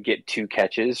like he would get 2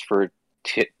 catches for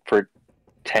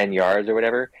 10 yards or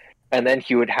whatever, and then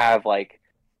he would have like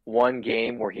one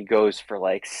game where he goes for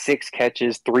like 6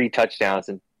 catches, 3 touchdowns,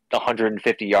 and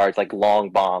 150 yards, like long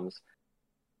bombs.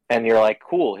 And you're like,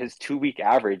 cool, his 2-week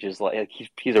average is like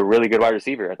he's a really good wide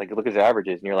receiver. Like, look at his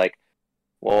averages, and you're like,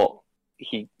 well,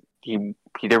 he did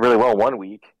really well 1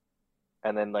 week,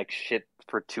 and then like shit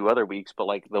for 2 other weeks, but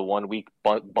like the 1 week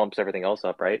bumps everything else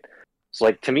up, right? So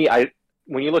like to me,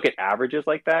 when you look at averages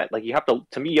like that, like you have to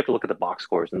look at the box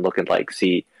scores and look at like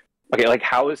see, okay, like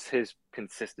how is his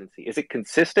consistency? Is it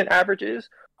consistent averages?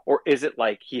 Or is it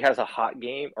like he has a hot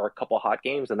game or a couple hot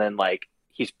games and then like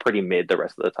he's pretty mid the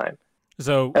rest of the time?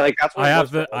 So and, like, that's what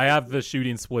I have the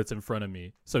shooting splits in front of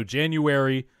me. So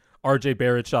January, RJ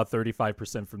Barrett shot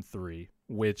 35% from 3,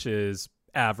 which is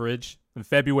average. In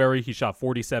February, he shot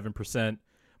 47%.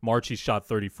 March, he shot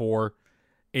 34.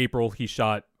 April, he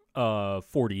shot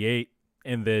 48.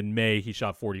 And then May, he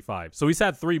shot 45. So he's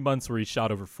had 3 months where he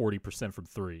shot over 40% from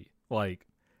 3. Like,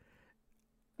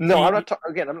 no,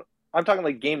 I'm talking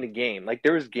like game to game. Like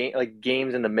there was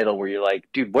games in the middle where you're like,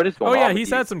 dude, what is going on? Oh yeah, he's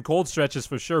had some cold stretches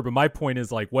for sure. But my point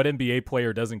is like, what NBA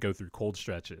player doesn't go through cold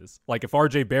stretches? Like if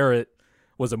RJ Barrett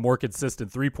was a more consistent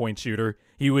 3-point shooter,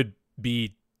 he would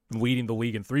be leading the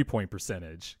league in 3-point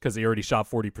percentage because he already shot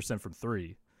 40% from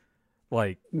 3.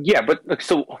 Like, yeah, but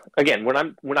so again, when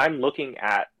I'm looking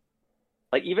at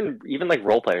like even like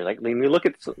role players, like when you look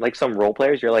at like some role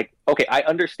players, you're like, okay, I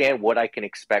understand what I can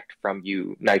expect from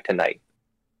you night to night.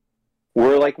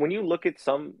 Where like when you look at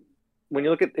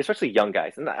especially young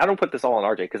guys, and I don't put this all on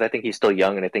RJ because I think he's still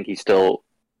young and I think he still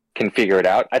can figure it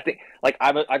out. I think like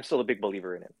I'm still a big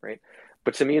believer in him, right?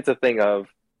 But to me, it's a thing of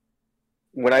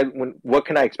what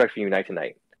can I expect from you night to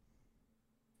night?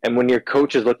 And when your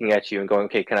coach is looking at you and going,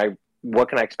 okay, what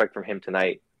can I expect from him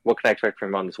tonight? what can I expect from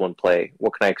him on this one play?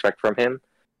 What can I expect from him?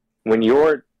 When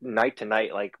you're night to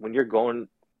night, like when you're going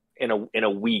in a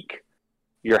week,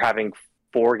 you're having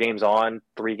 4 games on,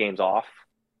 3 games off.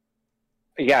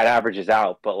 Yeah, it averages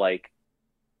out, but like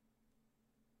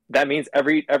that means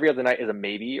every other night is a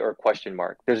maybe or a question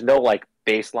mark. There's no like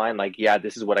baseline, like, yeah,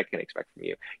 this is what I can expect from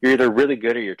you. You're either really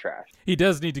good or you're trash. He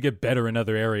does need to get better in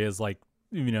other areas, like,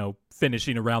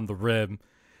 finishing around the rim.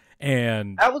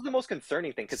 And that was the most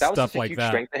concerning thing, because that was such a huge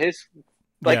strength of his.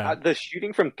 Like, the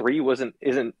shooting from 3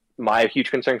 isn't my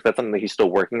huge concern, because that's something that he's still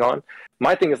working on.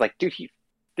 My thing is like, dude, he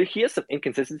has some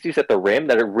inconsistencies at the rim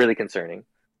that are really concerning.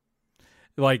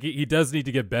 Like, he does need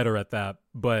to get better at that,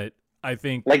 but I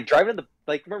think like driving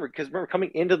remember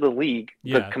coming into the league,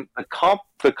 the comp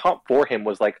for him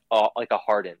was like a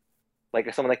Harden,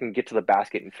 like someone that can get to the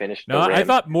basket and finish. No, I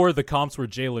thought more of the comps were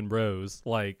Jalen Rose.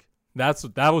 Like that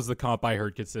was the comp I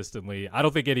heard consistently. I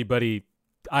don't think anybody.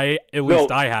 I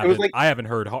haven't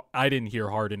heard. I didn't hear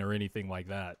Harden or anything like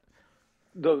that.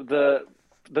 The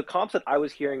comps that I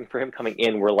was hearing for him coming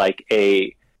in were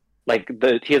he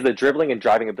has the dribbling and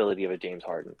driving ability of a James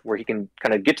Harden, where he can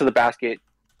kind of get to the basket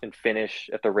and finish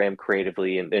at the rim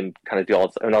creatively and kind of do all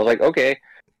that stuff. And I was like, okay.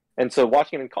 And so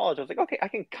watching him in college, I was like, okay, I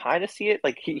can kind of see it.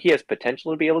 Like he has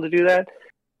potential to be able to do that.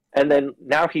 And then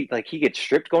now he gets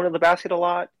stripped going to the basket a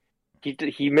lot.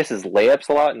 He misses layups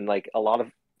a lot, and like a lot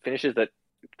of finishes that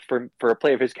for a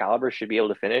player of his caliber should be able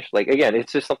to finish. Like, again,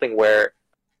 it's just something where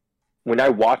when I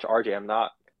watch RJ,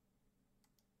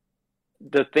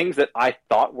 the things that I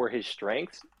thought were his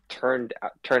strengths turn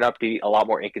up to be a lot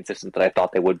more inconsistent than I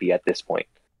thought they would be at this point.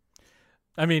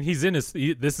 I mean, this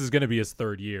is going to be his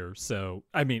 3rd year. So,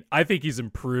 I mean, I think he's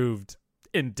improved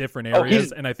in different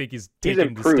areas, and I think he's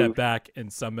taken a step back in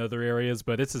some other areas,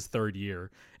 but it's his 3rd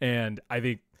year. And I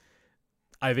think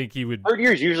he would. 3rd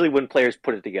year is usually when players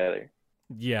put it together.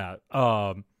 Yeah.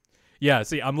 Yeah.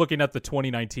 See, I'm looking at the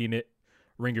 2019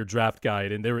 Ringer draft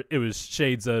guide, and it was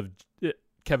shades of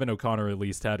Kevin O'Connor, at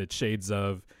least had it shades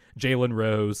of Jalen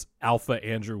Rose, Alpha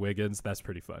Andrew Wiggins. That's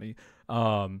pretty funny.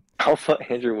 Alpha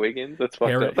Andrew Wiggins. That's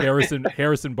fucked up.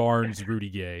 Harrison Barnes, Rudy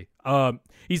Gay.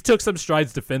 He took some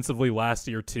strides defensively last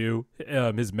year too.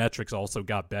 His metrics also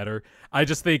got better. I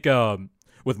just think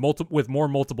with more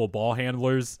multiple ball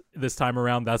handlers this time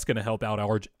around, that's going to help out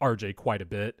RJ quite a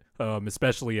bit,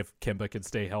 especially if Kemba can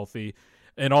stay healthy.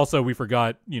 And also, we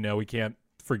can't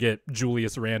forget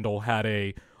Julius Randle had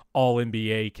a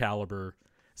All-NBA caliber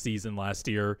season last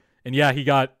year. And yeah, he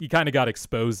kind of got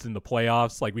exposed in the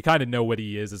playoffs. Like, we kind of know what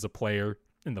he is as a player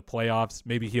in the playoffs.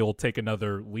 Maybe he'll take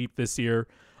another leap this year.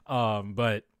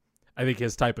 But I think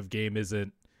his type of game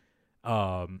isn't.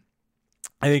 I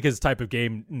think his type of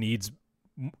game needs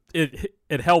it.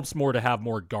 It helps more to have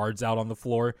more guards out on the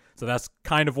floor. So that's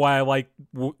kind of why I like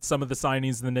some of the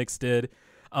signings the Knicks did.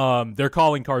 Their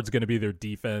calling card's going to be their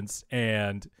defense,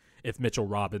 and if Mitchell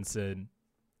Robinson,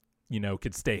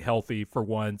 could stay healthy for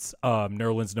once.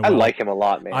 Nerlens Noel. I like him a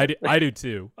lot, man. I do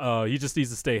too. He just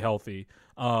needs to stay healthy.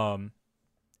 And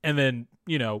then,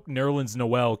 Nerlens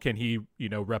Noel, can he,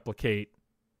 replicate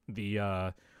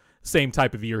the same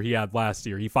type of year he had last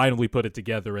year? He finally put it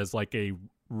together as like a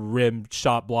rim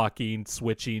shot blocking,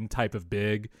 switching type of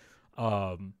big.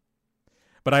 But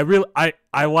I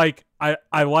like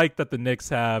that the Knicks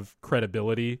have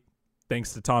credibility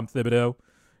thanks to Tom Thibodeau.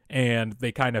 And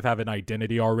they kind of have an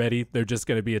identity already. They're just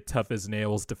going to be a tough as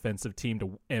nails defensive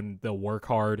team and they'll work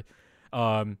hard.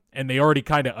 And they already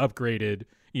kind of upgraded,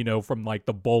 from like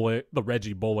the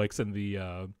Reggie Bullocks and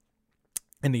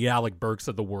the Alec Burks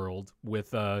of the world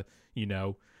with, a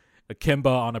Kemba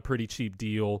on a pretty cheap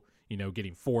deal,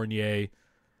 getting Fournier.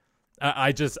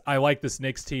 I like this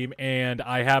Knicks team, and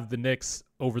I have the Knicks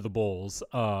over the Bulls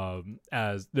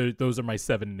as those are my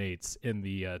 7 and 8s in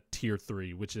the tier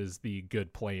 3, which is the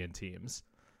good play-in teams.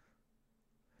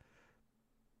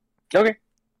 Okay.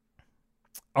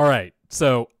 All right.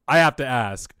 So I have to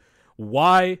ask,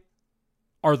 why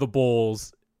are the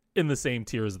Bulls in the same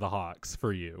tier as the Hawks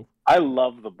for you? I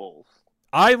love the Bulls.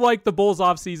 I like the Bulls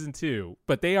off season too,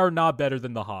 but they are not better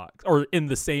than the Hawks or in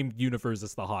the same universe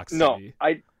as the Hawks. No,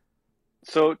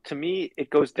 So to me,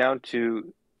 it goes down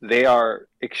to their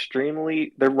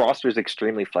roster is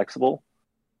extremely flexible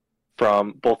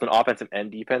from both an offensive and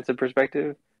defensive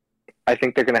perspective. I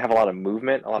think they're going to have a lot of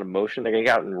movement, a lot of motion. They're going to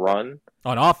get out and run.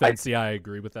 On offense, I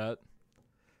agree with that.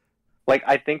 Like,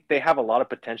 I think they have a lot of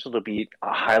potential to be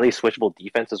a highly switchable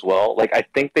defense as well. Like, I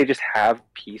think they just have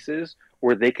pieces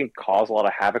where they can cause a lot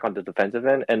of havoc on the defensive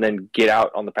end and then get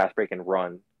out on the fast break and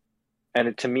run.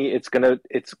 And to me,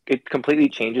 it completely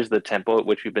changes the tempo at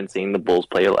which we've been seeing the Bulls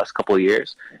play the last couple of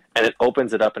years, and it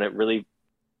opens it up, and it really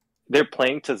they're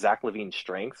playing to Zach LaVine's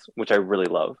strengths, which I really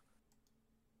love.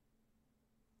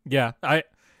 Yeah,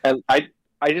 And I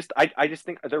just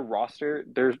think their roster,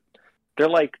 they're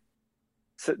like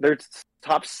they're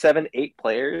top 7, 8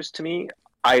 players to me.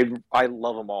 I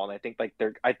love them all, and I think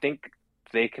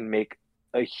they can make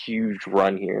a huge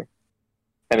run here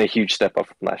and a huge step up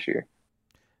from last year.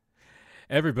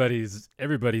 everybody's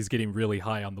getting really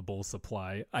high on the Bulls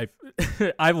supply.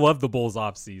 I love the Bulls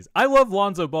offseason. I love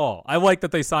Lonzo Ball. I like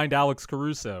that they signed Alex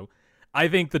Caruso. I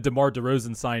think the DeMar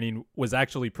DeRozan signing was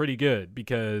actually pretty good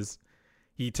because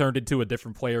he turned into a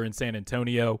different player in San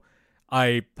Antonio.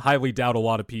 I highly doubt a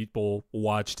lot of people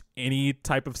watched any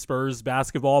type of Spurs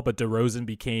basketball, but DeRozan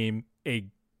became a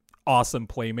awesome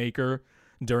playmaker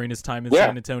during his time in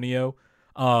San Antonio.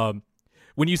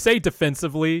 When you say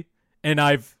defensively, and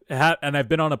I've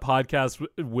been on a podcast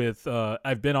with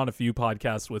I've been on a few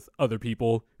podcasts with other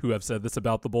people who have said this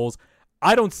about the Bulls.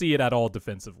 I don't see it at all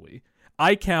defensively.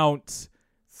 I count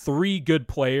 3 good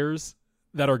players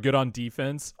that are good on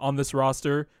defense on this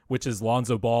roster, which is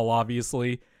Lonzo Ball,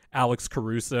 obviously, Alex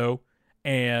Caruso,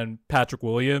 and Patrick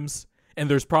Williams. And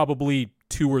there's probably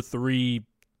 1 or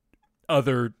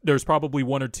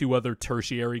 2 other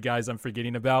tertiary guys I'm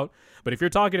forgetting about. But if you're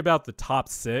talking about the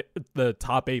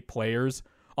top 8 players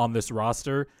on this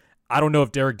roster, I don't know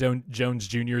if Derek Jones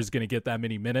Jr. is going to get that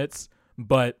many minutes,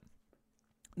 but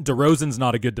DeRozan's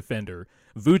not a good defender.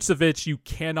 Vucevic, you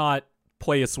cannot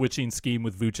play a switching scheme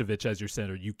with Vucevic as your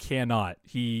center. You cannot.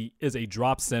 He is a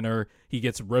drop center. He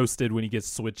gets roasted when he gets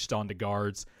switched onto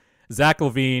guards. Zach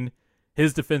LaVine,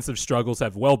 his defensive struggles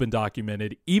have well been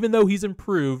documented. Even though he's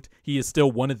improved, he is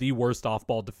still one of the worst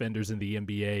off-ball defenders in the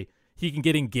NBA. He can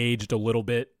get engaged a little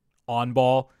bit on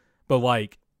ball, but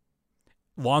like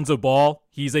Lonzo Ball,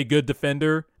 he's a good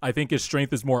defender. I think his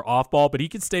strength is more off-ball, but he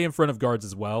can stay in front of guards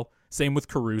as well. Same with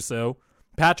Caruso.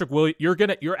 Patrick Williams,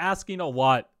 you're asking a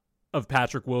lot of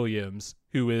Patrick Williams,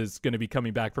 who is going to be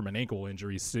coming back from an ankle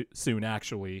injury soon,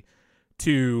 actually,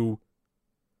 to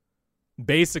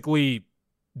basically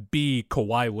be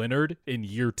Kawhi Leonard in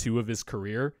year 2 of his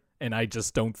career, and I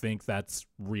just don't think that's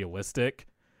realistic.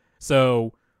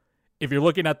 So if you're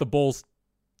looking at the Bulls'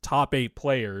 top 8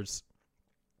 players,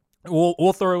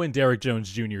 we'll throw in Derek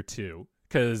Jones Jr. too,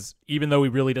 because even though he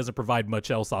really doesn't provide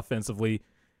much else offensively,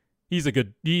 he's a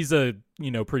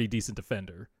pretty decent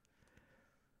defender.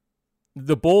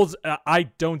 The Bulls, I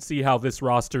don't see how this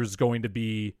roster is going to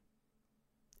be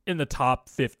in the top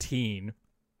 15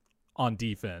 on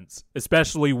defense,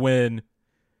 especially when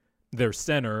their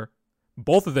center,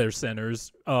 both of their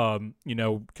centers,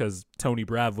 because Tony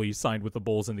Bradley signed with the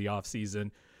Bulls in the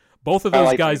offseason. Both of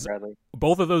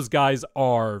those guys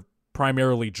are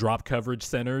primarily drop coverage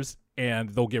centers, and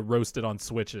they'll get roasted on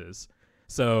switches.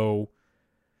 So,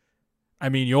 I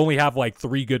mean, you only have like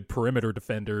 3 good perimeter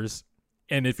defenders.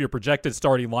 And if your projected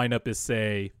starting lineup is,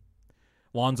 say,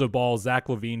 Lonzo Ball, Zach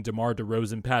LaVine, DeMar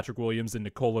DeRozan, Patrick Williams, and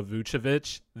Nikola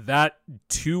Vucevic,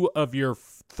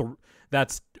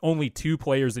 that's only 2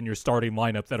 players in your starting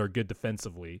lineup that are good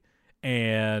defensively.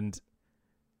 And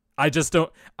I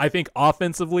think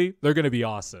offensively, they're going to be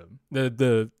awesome.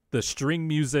 The string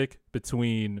music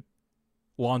between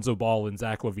Lonzo Ball and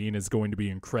Zach LaVine is going to be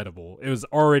incredible. It was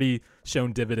already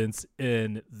shown dividends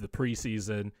in the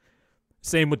preseason.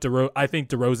 Same with DeRozan. I think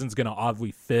DeRozan's going to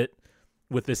oddly fit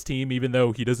with this team, even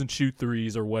though he doesn't shoot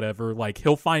threes or whatever. Like,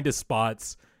 he'll find his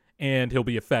spots and he'll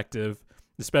be effective,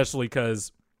 especially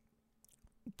because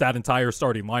that entire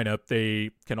starting lineup,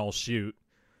 they can all shoot.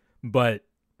 But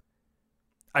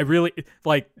I really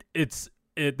like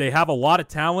they have a lot of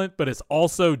talent, but it's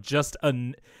also just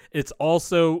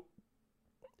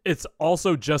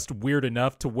just weird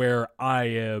enough to where I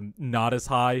am not as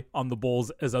high on the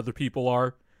Bulls as other people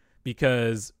are,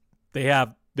 because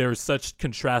there's such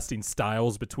contrasting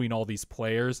styles between all these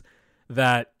players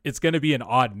that it's going to be an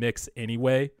odd mix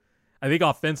anyway. I think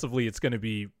offensively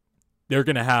they're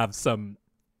going to have some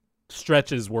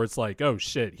stretches where it's like, oh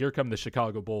shit, here come the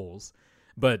Chicago Bulls.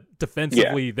 But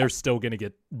defensively, They're still going to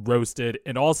get roasted.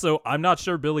 And also, I'm not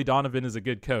sure Billy Donovan is a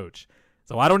good coach.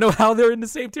 So I don't know how they're in the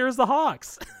same tier as the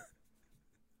Hawks.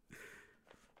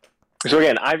 So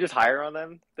again, I'm just higher on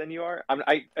them than you are.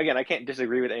 I can't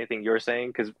disagree with anything you're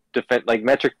saying, because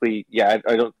metrically,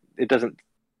 it doesn't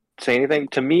say anything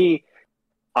to me.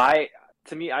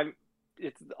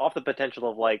 It's off the potential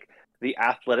of like the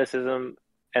athleticism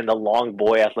and the long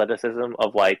boy athleticism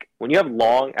of like, when you have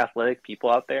long athletic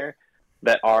people out there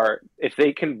that are, if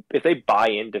they buy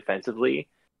in defensively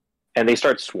and they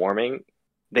start swarming,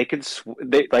 they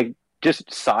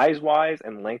just size-wise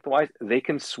and length-wise, they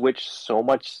can switch so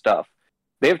much stuff.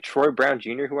 They have Troy Brown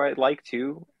Jr., who I like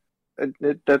too,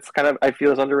 That's kind of I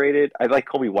feel is underrated. I like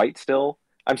Kobe White still.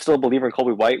 I'm still a believer in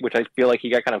Kobe White, which I feel like he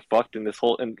got kind of fucked in this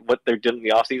whole in what they're doing in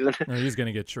the offseason. He's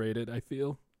gonna get traded, I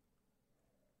feel.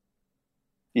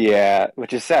 Yeah,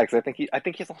 which is sad because I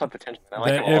think he's a lot of potential. I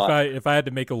like him a lot. If I had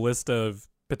to make a list of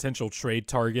potential trade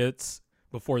targets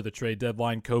before the trade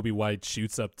deadline, Kobe White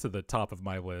shoots up to the top of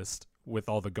my list with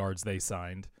all the guards they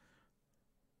signed.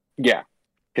 Yeah,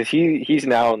 because he's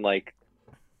now in like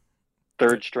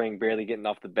third string, barely getting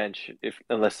off the bench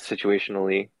unless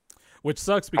situationally. Which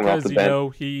sucks because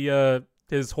he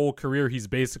his whole career he's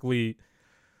basically,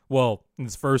 well, in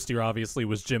his first year obviously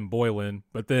was Jim Boylan,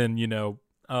 but then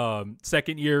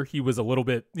second year he was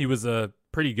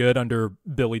pretty good under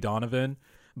Billy Donovan,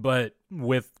 but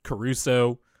with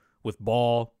Caruso, with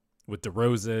Ball, with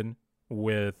DeRozan,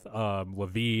 with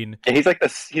Levine, and he's like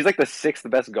the sixth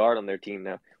best guard on their team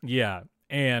now. Yeah,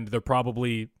 and they're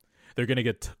going to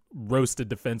get roasted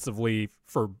defensively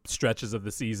for stretches of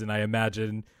the season. I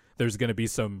imagine there's going to be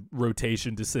some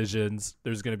rotation decisions.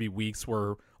 There's going to be weeks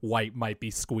where White might be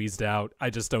squeezed out.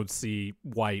 I just don't see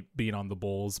White being on the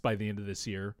Bulls by the end of this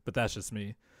year, but that's just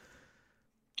me.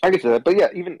 I get to that, but yeah,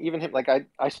 even him, like I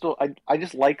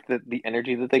just like the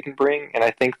energy that they can bring, and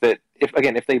I think that if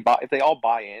they all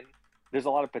buy in, there's a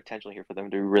lot of potential here for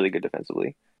them to be really good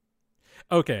defensively.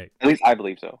 Okay, at least I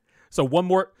believe so. So one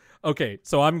more. Okay,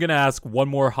 so I'm gonna ask one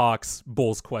more Hawks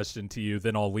Bulls question to you,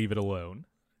 then I'll leave it alone.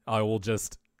 I will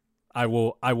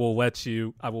let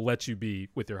you be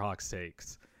with your Hawks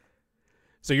takes.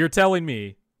 So you're telling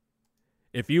me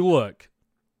if you look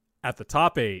at the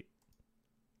top 8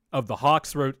 of the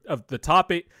Hawks of the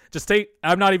top 8,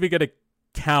 I'm not even going to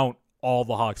count all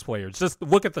the Hawks players. Just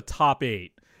look at the top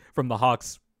 8 from the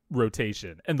Hawks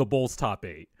rotation and the Bulls top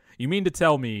 8. You mean to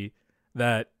tell me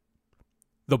that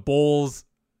the Bulls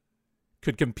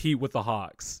could compete with the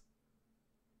Hawks?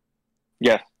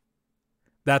 Yes.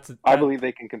 I believe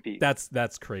they can compete.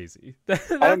 That's crazy. I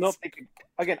don't know if they could.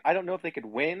 Again, I don't know if they could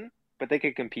win, but they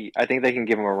could compete. I think they can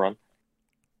give them a run.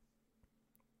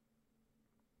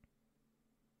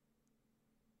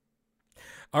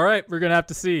 All right, we're gonna have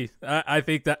to see. I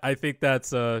think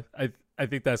that's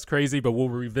crazy, but we'll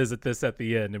revisit this at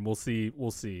the end and we'll see.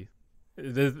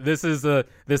 This is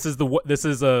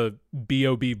a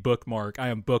BOB bookmark. I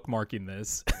am bookmarking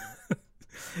this.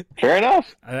 Fair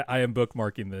enough. I am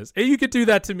bookmarking this. And you could do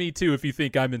that to me too if you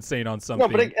think I'm insane on something.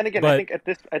 No, I think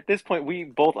at this point we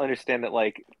both understand that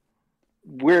like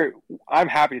I'm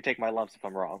happy to take my lumps if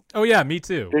I'm wrong. Oh yeah, me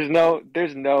too.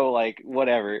 There's no like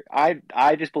whatever.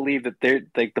 I just believe that they're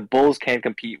like the Bulls can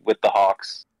compete with the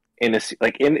Hawks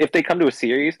if they come to a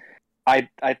series. I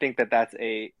think that's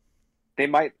I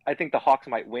think the Hawks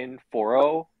might win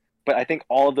 4-0, but I think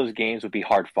all of those games would be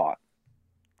hard fought.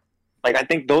 Like I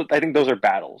think those are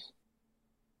battles.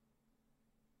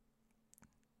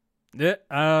 Yeah,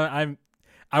 I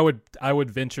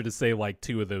would venture to say like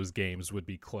 2 of those games would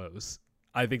be close.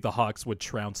 I think the Hawks would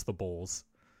trounce the Bulls.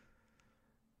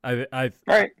 All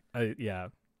right. Yeah.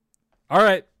 All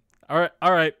right.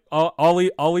 I'll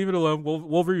leave it alone.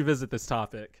 We'll revisit this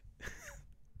topic.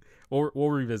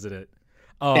 we'll revisit it.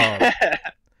 All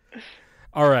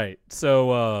right.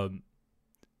 So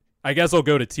I guess I'll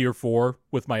go to tier 4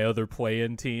 with my other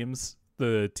play-in teams,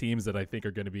 the teams that I think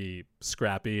are going to be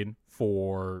scrapping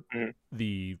for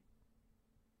the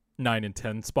 9 and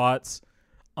 10 spots.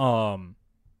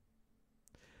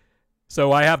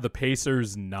 So I have the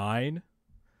Pacers 9,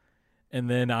 and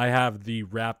then I have the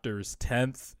Raptors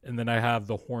 10th, and then I have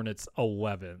the Hornets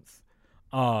 11th.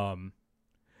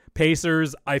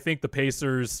 Pacers, I think the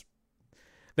Pacers,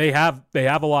 they have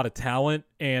a lot of talent,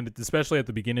 and especially at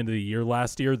the beginning of the year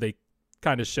last year, they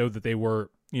kind of showed that they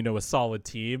were, a solid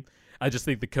team. I just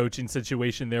think the coaching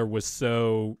situation there was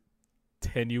so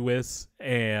tenuous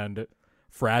and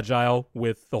fragile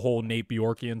with the whole Nate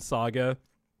Bjorkian saga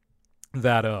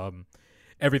that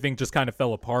everything just kind of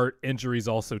fell apart. Injuries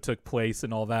also took place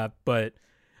and all that, but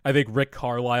I think Rick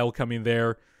Carlisle coming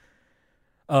there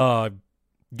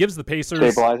gives the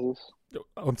Pacers stabilizes.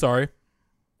 I'm sorry.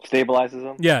 Stabilizes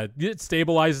them? Yeah, it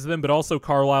stabilizes them, but also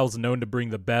Carlisle's known to bring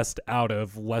the best out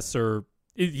of lesser...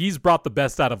 He's brought the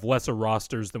best out of lesser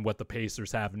rosters than what the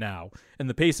Pacers have now. And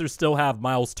the Pacers still have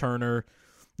Miles Turner,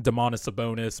 Domantas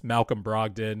Sabonis, Malcolm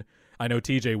Brogdon. I know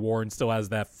TJ Warren still has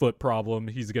that foot problem.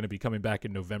 He's going to be coming back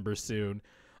in November soon.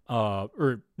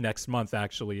 Or next month,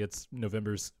 actually. It's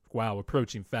November's,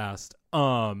 approaching fast.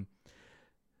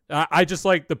 I just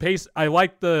like the pace. I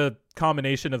like the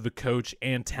combination of the coach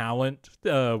and talent,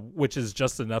 which is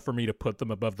just enough for me to put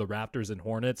them above the Raptors and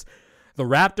Hornets. The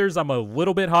Raptors, I'm a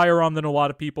little bit higher on than a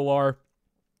lot of people are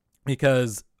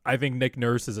because I think Nick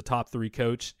Nurse is a top 3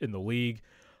 coach in the league.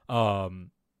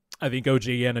 I think OG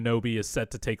Anunoby is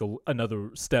set to take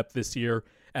another step this year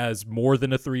as more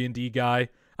than a 3-and-D guy.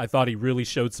 I thought he really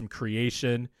showed some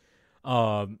creation.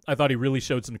 Potential,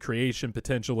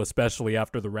 especially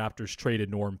after the Raptors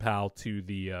traded Norm Powell to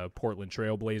the Portland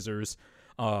Trail Blazers.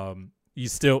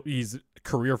 He's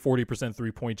career 40%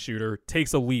 3-point shooter,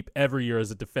 takes a leap every year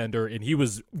as a defender, and he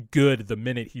was good the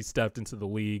minute he stepped into the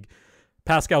league.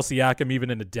 Pascal Siakam, even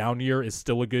in a down year, is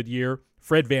still a good year.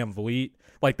 Fred VanVleet,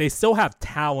 like, they still have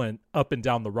talent up and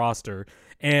down the roster,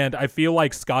 and I feel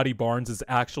like Scotty Barnes is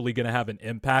actually going to have an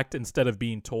impact instead of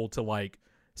being told to, like,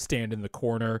 stand in the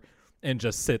corner and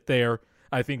just sit there.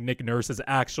 I think Nick Nurse is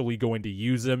actually going to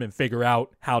use him and figure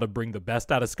out how to bring the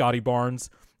best out of Scotty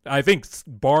Barnes. I think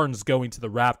Barnes going to the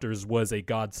Raptors was a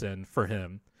godsend for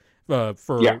him,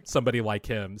 somebody like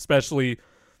him, especially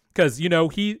because, you know,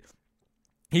 he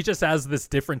just has this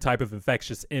different type of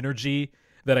infectious energy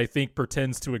that I think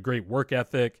pertains to a great work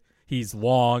ethic. He's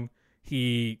long,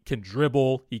 he can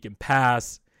dribble, he can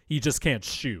pass, he just can't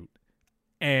shoot.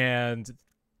 And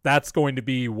that's going to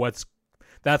be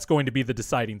the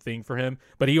deciding thing for him.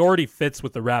 But he already fits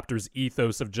with the Raptors'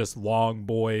 ethos of just long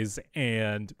boys,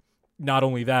 and not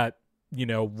only that, you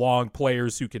know, long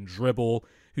players who can dribble,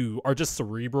 who are just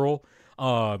cerebral.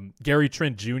 Gary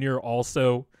Trent Jr.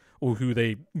 also, who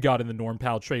they got in the Norm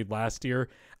Powell trade last year.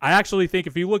 I actually think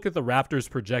if you look at the Raptors'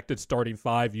 projected starting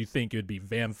five, you think it would be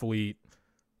VanVleet,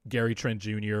 Gary Trent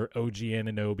Jr., OG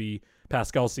Anunoby,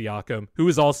 Pascal Siakam, who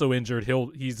is also injured.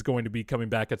 He's going to be coming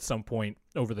back at some point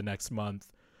over the next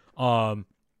month. And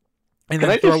Can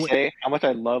I just say how much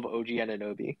I love OG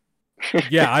Anunoby?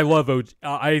 Yeah, I love OG.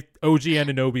 OG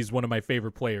Anunoby is one of my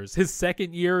favorite players. His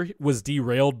second year was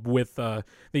derailed with, I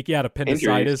think he had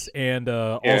appendicitis, and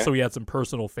also he had some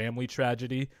personal family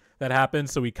tragedy that happened.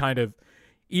 So he kind of,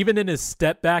 even in his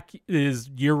his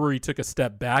year where he took a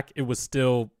step back, it was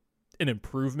still an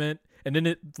improvement. And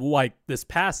then this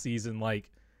past season,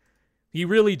 like, he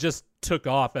really just took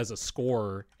off as a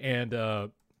scorer and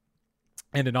an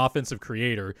offensive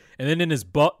creator. And then in his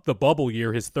the bubble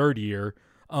year, his third year,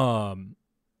 his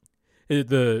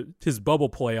bubble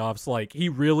playoffs, like, he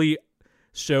really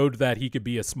showed that he could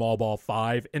be a small ball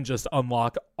five and just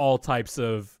unlock all types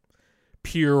of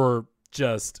pure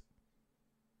just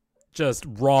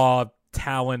raw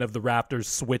talent of the Raptors,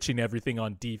 switching everything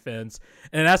on defense.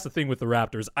 And that's the thing with the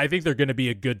Raptors. I think they're going to be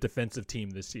a good defensive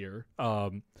team this year,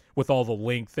 with all the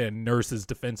length and Nurse's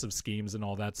defensive schemes and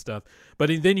all that stuff.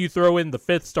 But then you throw in the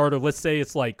fifth starter. Let's say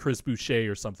it's like Chris Boucher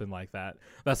or something like that.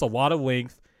 That's a lot of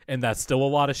length, and that's still a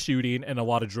lot of shooting and a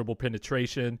lot of dribble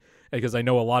penetration, because I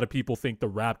know a lot of people think the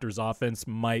Raptors offense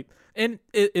might, and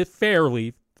it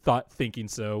fairly thinking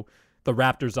so, the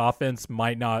Raptors offense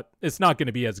might not, it's not going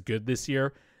to be as good this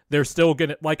year. They're still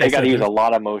gonna, like I said, they got to use a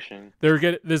lot of motion.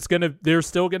 There's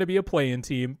still gonna be a play-in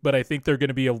team, but I think they're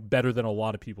gonna be better than a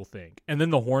lot of people think. And then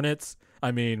the Hornets.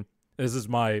 I mean, this is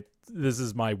my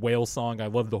whale song. I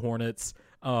love the Hornets.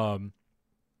 LaMelo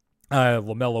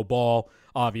Ball.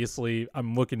 Obviously,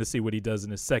 I'm looking to see what he does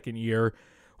in his second year.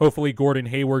 Hopefully, Gordon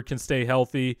Hayward can stay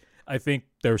healthy. I think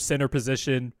their center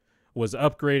position was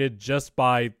upgraded just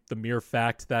by the mere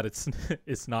fact that it's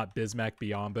not Bismack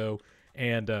Biyombo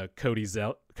and Cody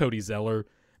Zeller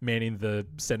manning the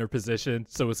center position.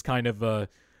 So it's kind of a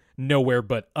nowhere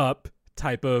but up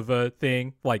type of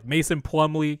thing. Like Mason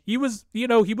Plumlee, he was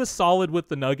solid with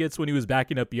the Nuggets when he was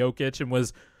backing up Jokic and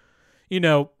was,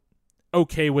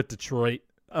 okay with Detroit.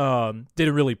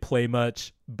 Didn't really play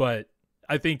much, but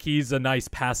I think he's a nice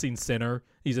passing center.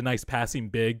 He's a nice passing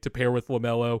big to pair with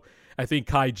LaMelo. I think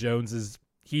Kai Jones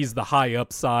he's the high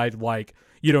upside, like,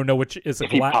 you don't know what it's a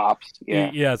pops.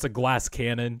 Yeah, it's a glass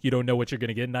cannon. You don't know what you're going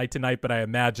to get night to night, but I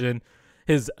imagine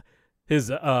his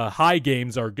high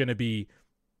games are going to be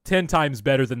 10 times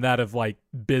better than that of like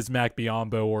Bismack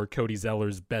Biyombo or Cody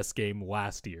Zeller's best game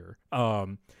last year.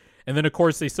 And then of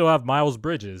course they still have Miles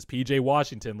Bridges, PJ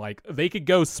Washington. Like, they could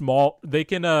go small. They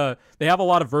can they have a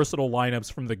lot of versatile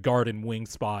lineups from the guard and wing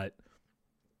spot.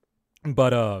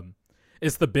 But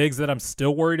it's the bigs that I'm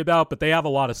still worried about, but they have a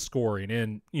lot of scoring,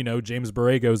 and, James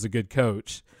Borrego is a good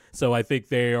coach. So I think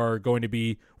they are going to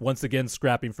be, once again,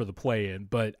 scrapping for the play-in,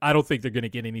 but I don't think they're going to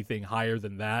get anything higher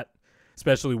than that,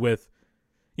 especially with,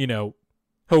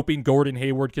 hoping Gordon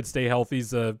Hayward could stay healthy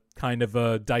is a kind of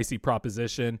a dicey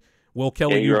proposition. Will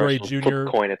Kelly Oubre Jr.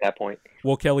 coin at that point.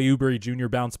 Will Kelly Oubre Jr.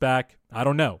 bounce back? I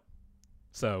don't know.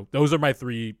 So those are my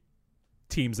three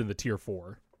teams in the tier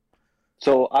 4.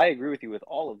 So I agree with you with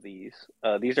all of these.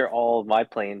 These are all my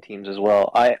playing teams as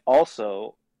well. I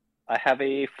have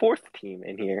a fourth team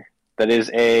in here that is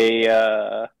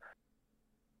a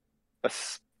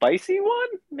spicy one,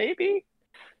 maybe.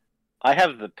 I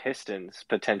have the Pistons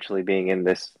potentially being in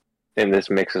this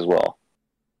mix as well.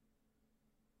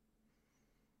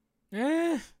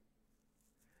 Eh.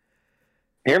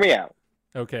 Hear me out.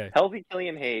 Okay. Healthy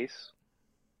Killian Hayes,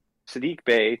 Sadiq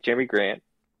Bey, Jeremy Grant,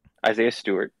 Isaiah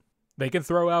Stewart. They can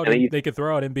throw out NBA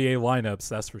lineups,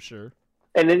 that's for sure.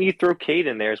 And then you throw Cade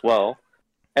in there as well.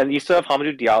 And you still have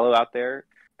Hamidou Diallo out there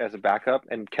as a backup.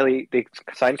 And they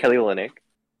signed Kelly Olynyk.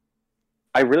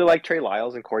 I really like Trey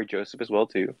Lyles and Corey Joseph as well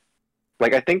too.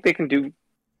 Like I think they can be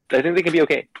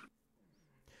okay.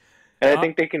 And I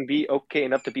think they can be okay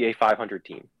enough to be a 500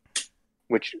 team,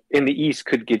 which in the East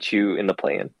could get you in the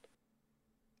play-in.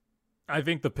 I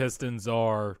think the Pistons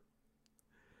are.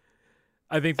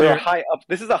 I think they're high up.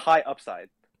 This is a high upside.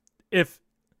 If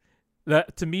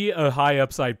that to me, a high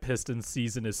upside Pistons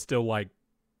season is still like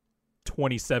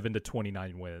 27 to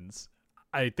 29 wins.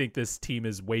 I think this team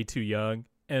is way too young,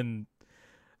 and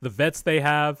the vets they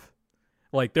have,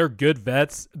 like they're good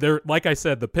vets. They're like I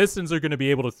said, the Pistons are going to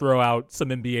be able to throw out some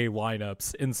NBA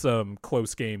lineups in some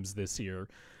close games this year.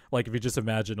 Like if you just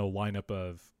imagine a lineup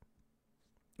of,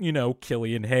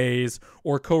 Killian Hayes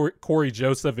or Corey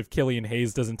Joseph if Killian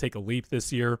Hayes doesn't take a leap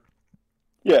this year.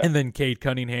 Yeah. And then Cade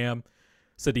Cunningham,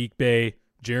 Sadiq Bey,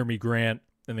 Jeremy Grant,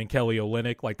 and then Kelly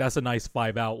Olynyk. Like that's a nice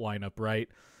 5-out lineup, right?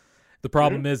 The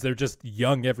problem is they're just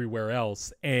young everywhere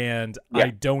else, and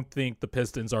I don't think the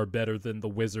Pistons are better than the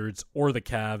Wizards or the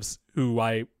Cavs, who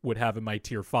I would have in my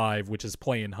tier 5, which is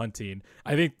play-in hunting.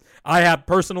 I think I have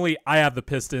the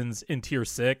Pistons in tier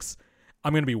 6.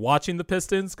 I'm going to be watching the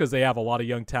Pistons because they have a lot of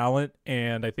young talent,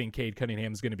 and I think Cade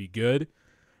Cunningham is going to be good.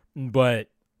 But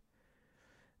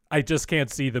I just can't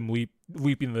see them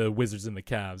leaping the Wizards and the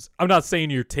Cavs. I'm not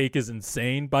saying your take is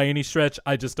insane by any stretch.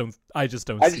 I just don't see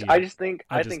it. I think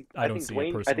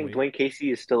Dwayne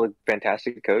Casey is still a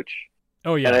fantastic coach.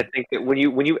 Oh yeah. And I think that when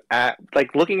you add,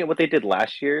 like looking at what they did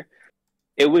last year,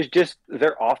 it was just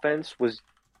their offense was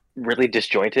really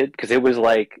disjointed because it was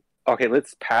like, okay,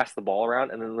 let's pass the ball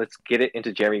around and then let's get it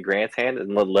into Jeremy Grant's hand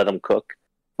and let him cook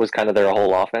was kind of their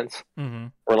whole offense. Mm-hmm.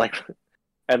 Or like,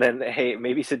 and then hey,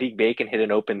 maybe Sadiq Bey can hit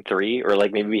an open 3, or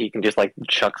like maybe he can just like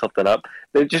chuck something up.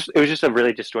 It was just a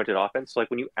really disjointed offense. So like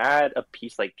when you add a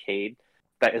piece like Cade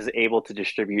that is able to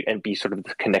distribute and be sort of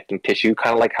the connecting tissue,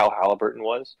 kind of like how Halliburton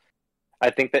was,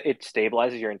 I think that it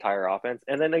stabilizes your entire offense.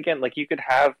 And then again, like you could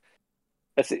have.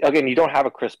 Again, you don't have a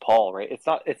Chris Paul, right? It's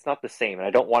not the same, and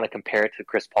I don't want to compare it to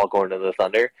Chris Paul going to the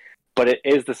Thunder, but it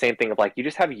is the same thing of like you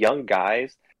just have young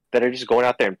guys that are just going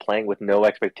out there and playing with no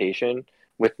expectation,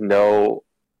 with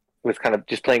kind of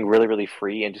just playing really, really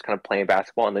free and just kind of playing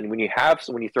basketball. And then when you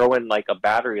throw in like a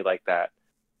battery like that,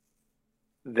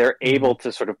 they're able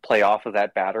to sort of play off of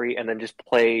that battery and then just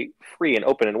play free and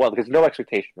open and well because no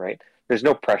expectation, right? There's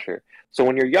no pressure. So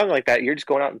when you're young like that, you're just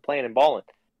going out and playing and balling.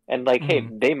 And like, hey,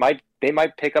 they might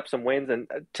pick up some wins. And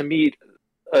to me,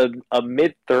 a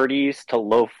mid 30s to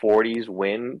low 40s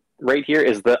win rate here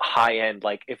is the high end.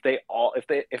 Like if it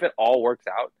all works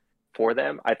out for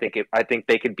them, I think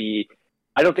they could be.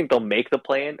 I don't think they'll make the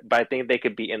play-in, but I think they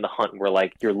could be in the hunt where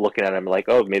like you're looking at them like,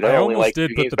 oh, maybe they're only like 2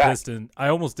 games back. I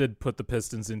almost did put the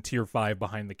Pistons in tier 5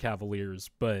 behind the Cavaliers,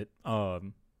 but I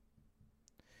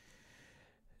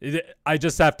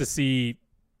just have to see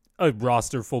a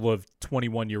roster full of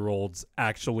 21-year-olds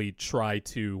actually try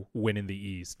to win in the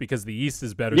East because the East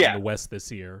is better than the West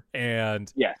this year.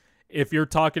 And if you're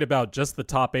talking about just the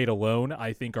top 8 alone,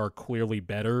 I think are clearly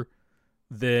better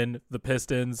than the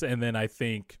Pistons. And then I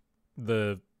think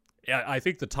the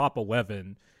top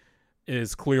 11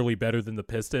 is clearly better than the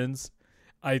Pistons.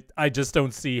 I just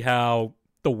don't see how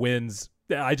the wins.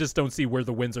 I just don't see where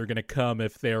the wins are going to come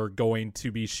if they're going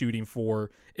to be shooting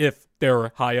for, if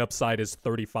their high upside is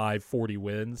 35, 40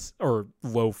 wins or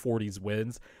low 40s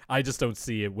wins. I just don't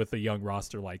see it with a young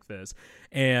roster like this.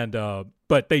 And,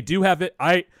 but they do have it.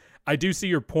 I do see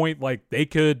your point. Like they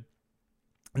could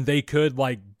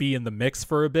like be in the mix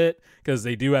for a bit because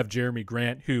they do have Jeremy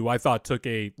Grant, who I thought took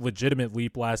a legitimate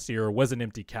leap last year, wasn't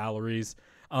empty calories.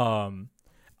 I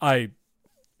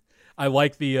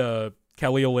like the,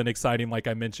 Kelly Olynyk signing, like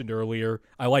I mentioned earlier.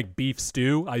 I like Beef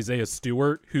Stew, Isaiah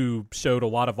Stewart, who showed a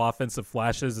lot of offensive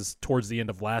flashes towards the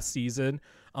end of last season.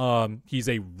 He's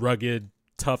a rugged,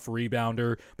 tough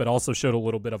rebounder, but also showed a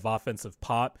little bit of offensive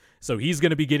pop. So he's going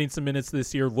to be getting some minutes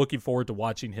this year. Looking forward to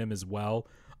watching him as well.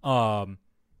 I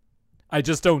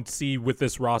just don't see with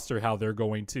this roster how they're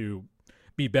going to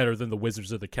be better than the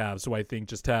Wizards or the Cavs, who I think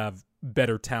just have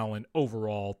better talent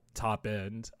overall, top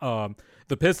end.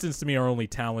 The Pistons to me are only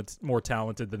more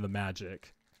talented than the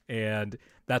Magic, and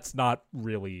that's not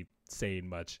really saying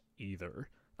much either.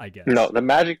 I guess. No, the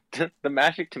Magic. The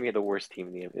Magic to me are the worst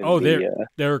team in the.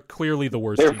 They're clearly the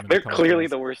worst team. They're clearly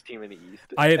the worst team in the East.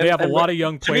 They have a lot of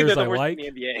young players I like.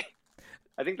 In the NBA.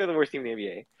 I think they're the worst team in the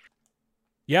NBA.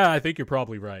 Yeah, I think you're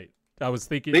probably right. I was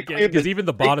thinking because even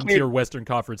the bottom tier Western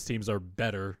Conference teams are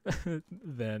better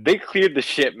than. They cleared the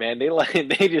shit, man. They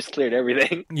just cleared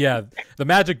everything. Yeah, the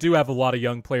Magic do have a lot of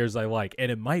young players I like,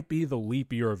 and it might be the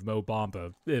leap year of Mo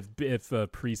Bamba if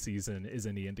preseason is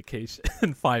any indication.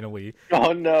 And finally,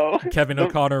 oh no, Kevin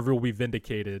O'Connor will be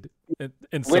vindicated,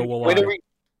 and so will I.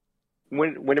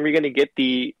 When are we going to get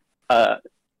the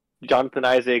Jonathan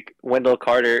Isaac, Wendell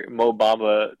Carter, Mo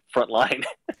Bamba front line?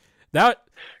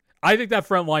 I think that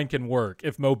front line can work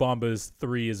if Mo Bamba's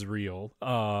 3 is real,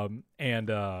 and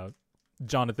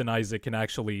Jonathan Isaac can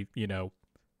actually,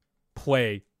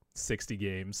 play 60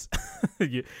 games.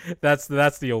 That's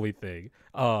the only thing.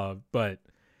 But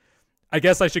I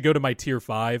guess I should go to my tier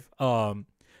 5.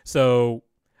 So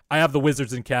I have the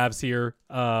Wizards and Cavs here.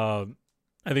 I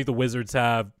think the Wizards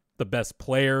have the best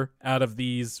player out of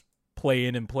these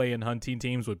play-in and play-in hunting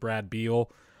teams with Brad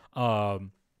Beal.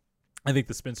 I think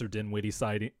the Spencer Dinwiddie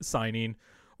signing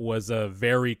was a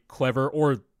very clever,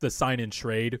 or the sign-in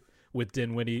trade with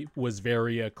Dinwiddie was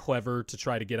very clever to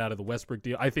try to get out of the Westbrook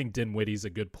deal. I think Dinwiddie's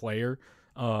a good player.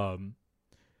 And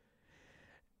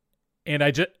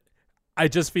I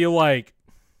just feel like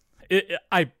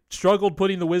I struggled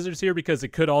putting the Wizards here because it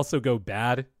could also go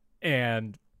bad,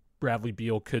 and Bradley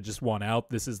Beal could just want out.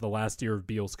 This is the last year of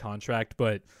Beal's contract,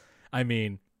 but I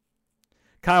mean,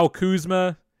 Kyle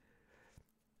Kuzma.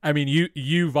 I mean,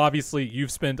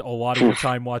 you've spent a lot of your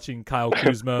time watching Kyle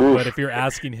Kuzma, but if you're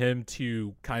asking him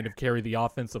to kind of carry the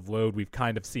offensive load, we've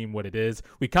kind of seen what it is.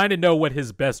 We kind of know what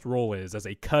his best role is as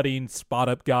a cutting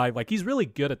spot-up guy. Like, he's really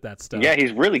good at that stuff. Yeah,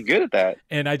 he's really good at that.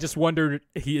 And I just wondered,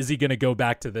 is he going to go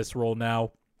back to this role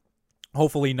now?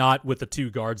 Hopefully not with the 2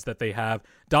 guards that they have.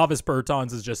 Davis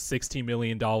Bertans is just $16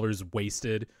 million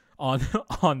wasted on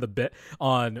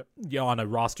a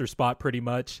roster spot pretty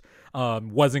much.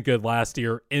 Wasn't good last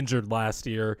year, injured last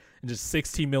year, and just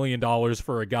 $16 million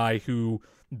for a guy who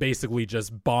basically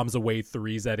just bombs away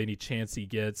threes at any chance he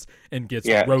gets and gets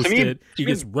roasted. He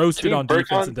gets roasted on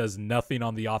defense and does nothing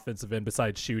on the offensive end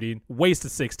besides shooting. Waste of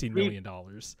 $16 million.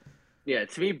 Yeah,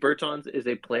 to me, Bertans is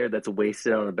a player that's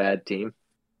wasted on a bad team.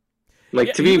 Like,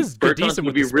 yeah, to me, Bertans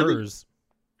would be Spurs.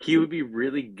 He would be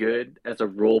really good as a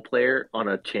role player on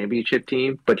a championship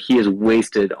team, but he is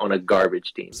wasted on a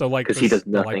garbage team. So because he does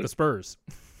nothing. Like the Spurs.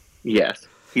 Yes,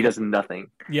 he does nothing.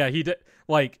 Yeah, he did.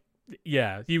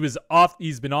 He was off.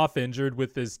 He's been off injured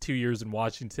with his 2 years in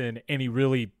Washington, and he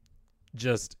really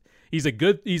he's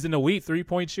an elite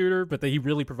 3-point shooter, but he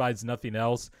really provides nothing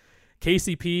else.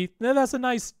 KCP, that's a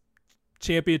nice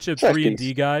championship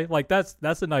 3-and-D guy. Like that's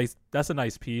a nice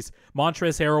piece.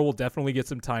 Montrezl Harrell will definitely get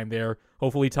some time there.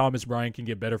 Hopefully Thomas Bryant can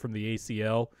get better from the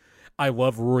ACL. I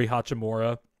love Rui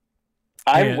Hachimura.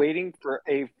 I'm waiting for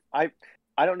I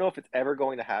don't know if it's ever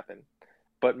going to happen,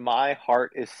 but my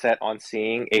heart is set on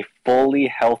seeing a fully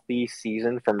healthy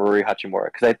season from Rui Hachimura,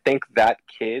 because I think that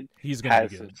kid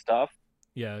has some stuff.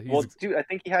 Yeah. I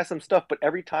think he has some stuff, but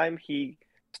every time he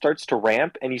starts to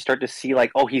ramp and you start to see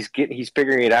he's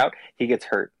figuring it out, he gets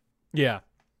hurt. Yeah.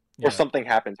 Or something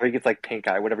happens, or he gets pink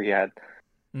eye, whatever he had.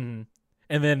 Mm-hmm.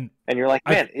 And you're like,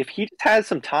 man, if he just has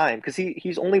some time, because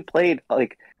he's only played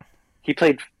he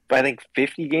played I think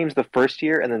 50 games the first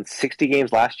year and then 60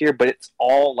 games last year, but it's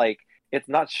all it's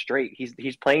not straight.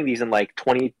 He's playing these in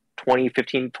 20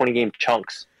 game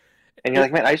chunks. And you're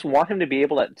like, man, I just want him to be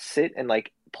able to sit and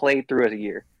play through as a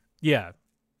year. Yeah.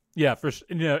 Yeah, for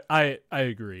sure. I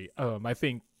agree. I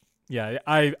think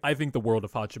the world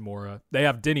of Hachimura. They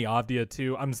have Denny Avdia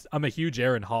too. I'm a huge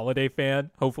Aaron Holiday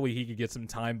fan. Hopefully he could get some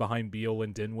time behind Beal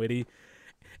and Dinwiddie.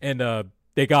 And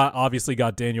they obviously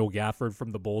got Daniel Gafford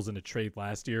from the Bulls in a trade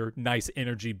last year. Nice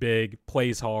energy big,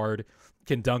 plays hard,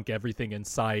 can dunk everything in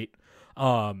sight.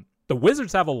 The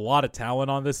Wizards have a lot of talent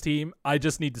on this team. I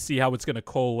just need to see how it's going to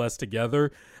coalesce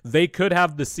together. They could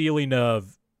have the ceiling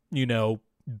of,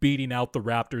 beating out the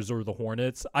Raptors or the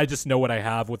Hornets. I just know what I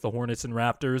have with the Hornets and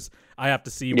Raptors. I have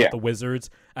to see with the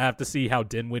Wizards. I have to see how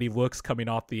Dinwiddie looks coming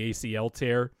off the ACL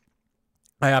tear.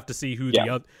 I have to see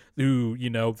the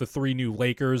 3 new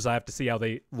Lakers. I have to see how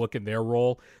they look in their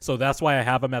role. So that's why I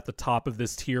have them at the top of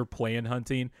this tier play-in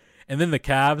hunting. And then the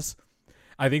Cavs,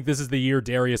 I think this is the year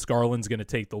Darius Garland's going to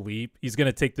take the leap. He's going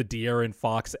to take the De'Aaron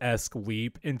Fox-esque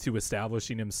leap into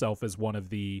establishing himself as one of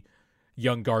the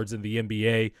young guards in the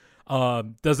NBA.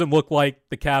 Doesn't look like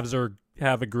the Cavs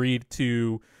have agreed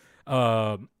to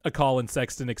a Colin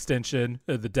Sexton extension.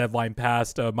 The deadline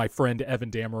passed. My friend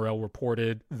Evan Dammarell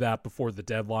reported that before the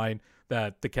deadline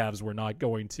that the Cavs were not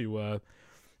going to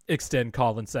extend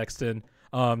Colin Sexton.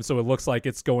 So it looks like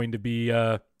it's going to be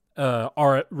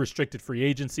our restricted free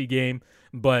agency game.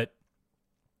 But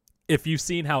if you've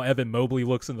seen how Evan Mobley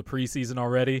looks in the preseason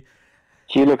already,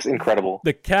 he looks incredible.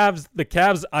 The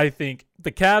Cavs, I think,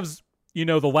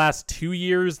 the last 2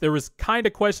 years, there was kind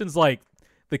of questions like,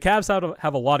 the Cavs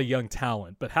have a lot of young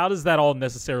talent, but how does that all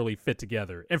necessarily fit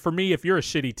together? And for me, if you're a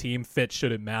shitty team, fit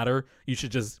shouldn't matter. You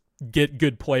should just get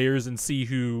good players and see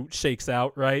who shakes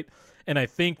out, right? And I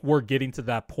think we're getting to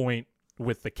that point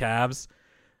with the Cavs,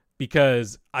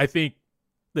 because I think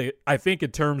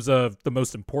in terms of the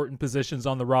most important positions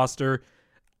on the roster,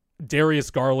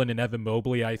 Darius Garland and Evan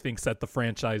Mobley, I think, set the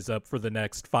franchise up for the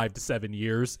next 5 to 7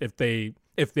 years if they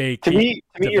keep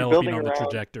developing on the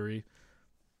trajectory.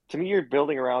 To me, you're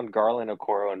building around Garland,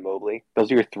 Okoro, and Mobley. Those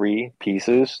are your three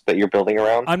pieces that you're building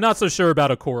around. I'm not so sure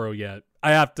about Okoro yet.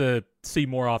 I have to see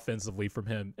more offensively from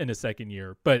him in his second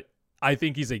year, but I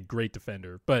think he's a great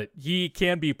defender. But he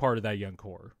can be part of that young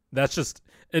core. That's just,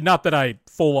 not that I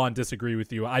full on disagree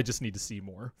with you. I just need to see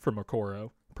more from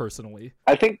Okoro personally.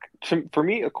 I think for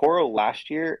me, Okoro last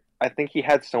year, I think he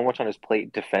had so much on his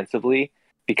plate defensively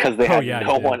because they had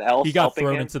no one else. He got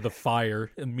thrown him into the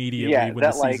fire immediately when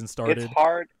the season started.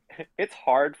 It's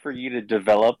hard for you to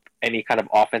develop any kind of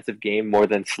offensive game more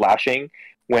than slashing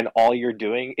when all you're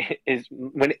doing is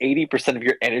when 80% of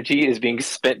your energy is being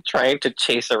spent trying to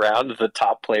chase around the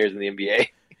top players in the NBA.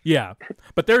 Yeah,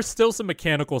 but there's still some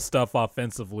mechanical stuff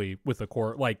offensively with the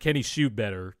court. Like, can he shoot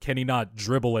better? Can he not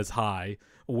dribble as high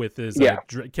with his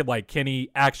can he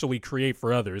actually create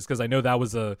for others? Because I know that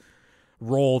was a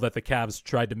role that the Cavs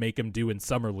tried to make him do in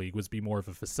summer league, was be more of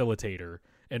a facilitator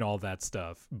and all that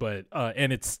stuff. But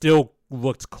and it still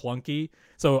looked clunky.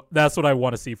 So that's what I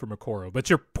want to see from Okoro. But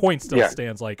your point still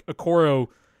stands. Like, Okoro,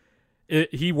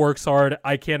 he works hard.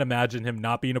 I can't imagine him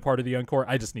not being a part of the young core.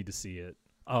 I just need to see it.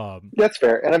 That's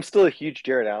fair, and I'm still a huge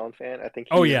Jared Allen fan. I think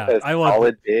he's a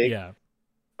solid big. Yeah,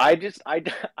 I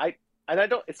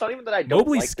don't. It's not even that I don't.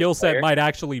 Mobley's skill set might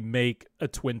actually make a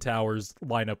Twin Towers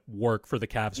lineup work for the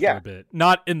Cavs for a bit.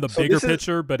 Not in the bigger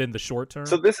picture, but in the short term.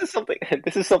 So this is something.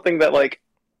 This is something that, like,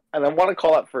 and I want to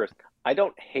call out first. I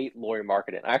don't hate Lauri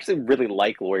Markkanen. I actually really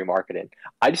like Lauri Markkanen.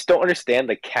 I just don't understand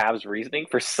the Cavs' reasoning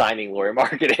for signing Lauri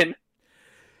Markkanen.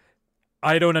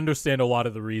 I don't understand a lot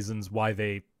of the reasons why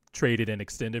they traded and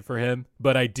extended for him,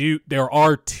 but there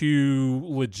are two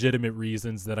legitimate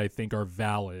reasons that I think are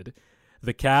valid.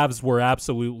 The Cavs were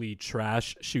absolutely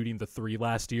trash shooting the three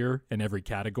last year in every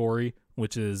category,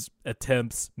 which is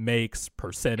attempts, makes,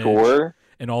 percentage,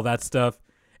 and all that stuff.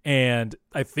 And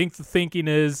I think the thinking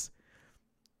is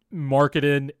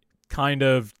Markkanen kind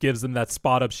of gives them that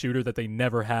spot-up shooter that they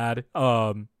never had,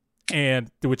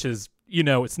 and which is,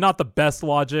 it's not the best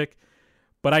logic,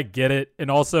 but I get it. And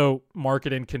also,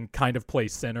 Markkanen can kind of play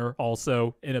center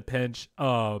also in a pinch.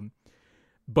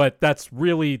 But that's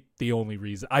really the only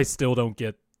reason. I still don't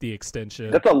get the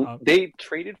extension. They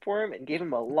traded for him and gave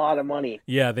him a lot of money.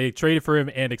 Yeah, they traded for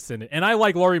him and extended. And I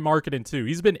like Lauri Markkanen too.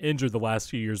 He's been injured the last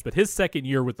few years, but his second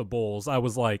year with the Bulls, I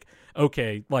was like,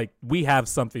 okay, like, we have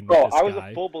something with this guy. I was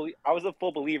a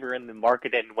full believer in the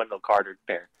Markkanen and Wendell Carter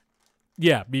pair.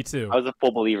 Yeah, me too. I was a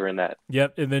full believer in that.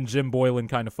 Yep, and then Jim Boylan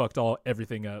kind of fucked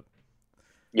everything up.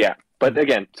 Yeah, but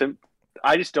again,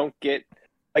 I just don't get.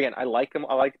 Again, I like him.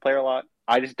 I like the player a lot.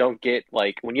 I just don't get,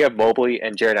 like, when you have Mobley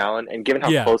and Jared Allen, and given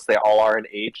how close they all are in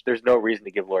age, there's no reason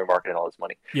to give Lauri Markkanen all this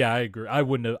money. Yeah, I agree. I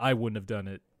wouldn't have done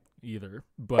it either.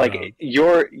 But like,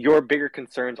 your bigger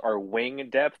concerns are wing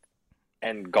depth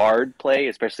and guard play,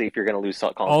 especially if you're going to lose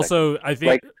Colin Also, Sexton. I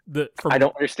think I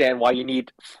don't understand why you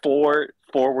need 4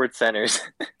 forward centers.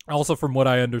 Also, from what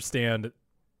I understand,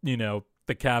 the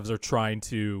Cavs are trying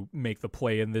to make the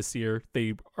play in this year.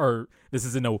 This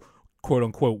isn't a quote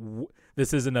unquote.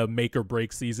 This isn't a make or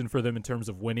break season for them in terms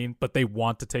of winning, but they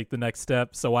want to take the next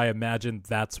step. So I imagine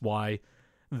that's why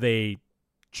they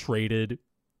traded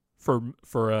for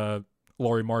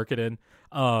Lauri Markkanen.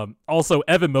 Also,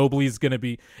 Evan Mobley is going to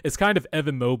be, it's kind of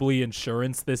Evan Mobley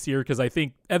insurance this year, because I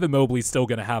think Evan Mobley's still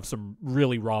going to have some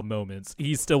really raw moments.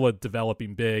 He's still a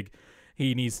developing big.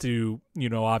 He needs to,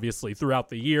 obviously throughout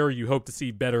the year, you hope to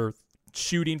see better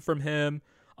shooting from him.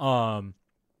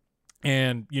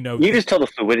 And you just tell the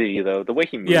fluidity though, the way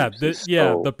he moves.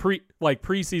 The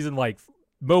preseason, like,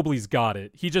 Mobley's got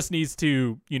it. He just needs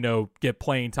to, get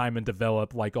playing time and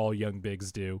develop like all young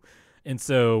bigs do. And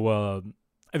so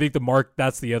I think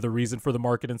that's the other reason for the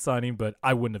Markkanen signing, but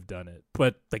I wouldn't have done it.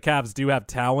 But the Cavs do have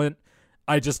talent.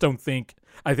 I just don't think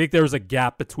there's a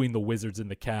gap between the Wizards and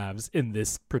the Cavs in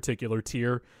this particular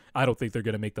tier. I don't think they're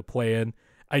going to make the play-in.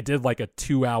 I did like a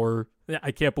 2-hour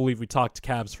I can't believe we talked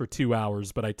Cavs for 2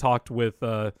 hours, but I talked with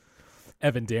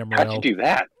Evan Dammarell. How'd you do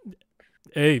that?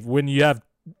 Hey, when you have,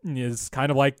 it's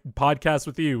kind of like podcasts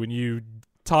with you. When you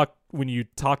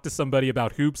talk to somebody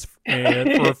about hoops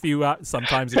and for a few hours,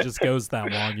 sometimes it just goes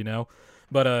that long, you know.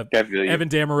 But Evan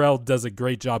Dammarell does a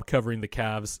great job covering the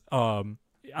Cavs.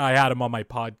 I had him on my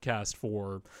podcast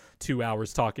for 2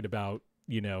 hours talking about,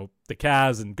 you know, the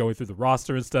Cavs and going through the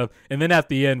roster and stuff. And then at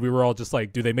the end, we were all just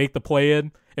like, do they make the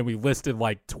play-in? And we listed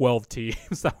like 12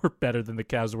 teams that were better than the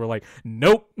Cavs. We're like,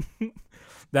 nope.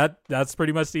 That's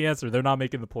pretty much the answer. They're not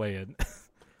making the play-in.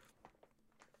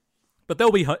 But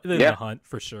they'll be in the hunt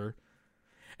for sure.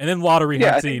 And then lottery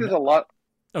hunting. I think there's a lot.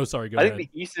 Oh, sorry. Go ahead. I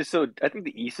think the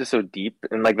East is so deep,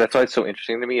 and like that's why it's so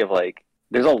interesting to me. Of like,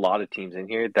 there's a lot of teams in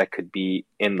here that could be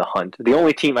in the hunt. The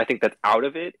only team I think that's out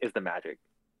of it is the Magic.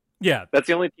 Yeah, that's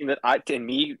the only team that I can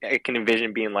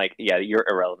envision being like, yeah, you're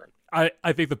irrelevant. I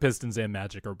think the Pistons and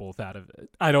Magic are both out of it.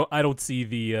 I don't see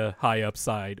the high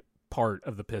upside part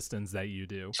of the Pistons that you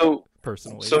do. So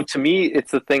personally, so to me,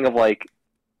 it's the thing of like,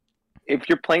 if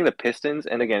you're playing the Pistons,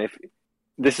 and again, if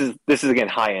this is again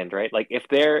high end, right? Like if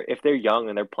they're young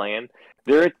and they're playing,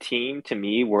 they're a team to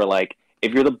me where like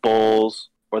if you're the Bulls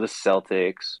or the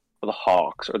Celtics or the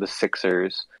Hawks or the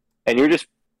Sixers, and you're just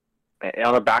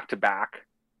on a back-to-back,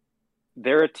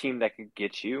 they're a team that could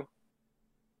get you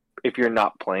if you're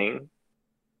not playing.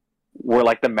 Where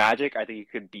like the Magic, I think you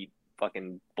could beat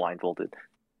fucking blindfolded.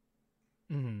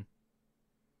 Mm-hmm.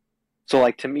 So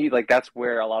like to me, like that's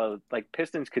where a lot of like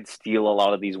Pistons could steal a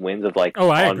lot of these wins of like. Oh,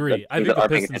 I agree. I think the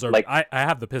Pistons are like I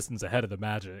have the Pistons ahead of the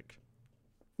Magic.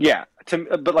 Yeah,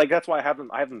 but like that's why I have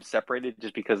them separated,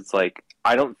 just because it's like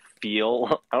I don't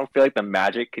feel like the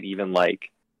Magic could even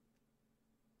like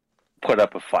put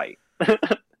up a fight.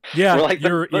 Yeah, like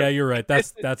you're right.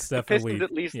 That's definitely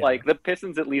the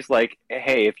Pistons at least like,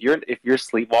 hey, if you're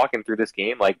sleepwalking through this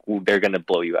game, like they're gonna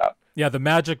blow you out. Yeah, the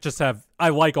Magic just have. I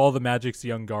like all the Magic's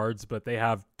young guards, but they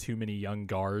have too many young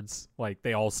guards. Like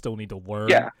they all still need to learn.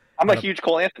 Yeah, I'm a huge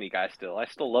Cole Anthony guy still. I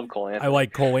still love Cole Anthony. I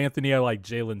like Cole Anthony. I like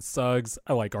Jalen Suggs.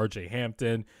 I like R.J.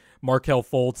 Hampton, Markelle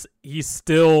Fultz. He's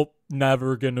still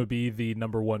never gonna be the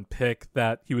number one pick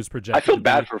that he was projected. I feel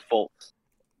bad for Fultz.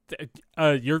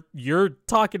 You're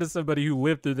talking to somebody who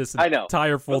lived through this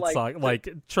entire Fultz saga. Like,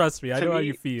 trust me, I know how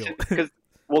you feel.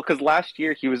 Because last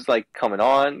year he was like coming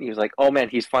on. He was like, oh man,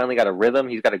 he's finally got a rhythm.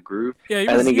 He's got a groove. Yeah,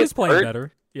 he was playing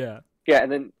better. Yeah. Yeah,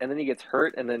 and then he gets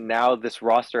hurt, and then now this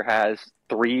roster has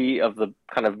 3 of the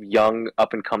kind of young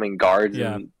up and coming guards.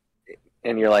 Yeah.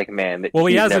 And you're like, man. Well,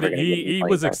 he hasn't. He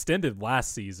was extended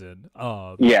last season.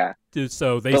 Yeah.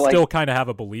 So they still kind of have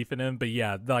a belief in him, but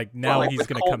yeah, like now he's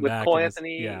going to come back. Cole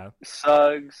Anthony,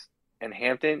 Suggs, and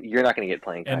Hampton, you're not going to get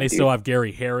playing time. And they still have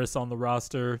Gary Harris on the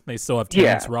roster. They still have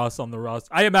Terrence Ross on the roster.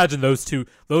 I imagine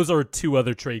those are 2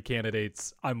 other trade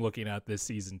candidates I'm looking at this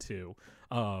season too.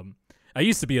 I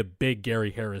used to be a big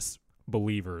Gary Harris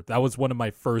believer. That was one of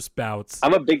my first bouts.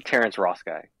 I'm a big Terrence Ross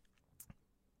guy.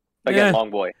 Again,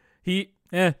 long boy.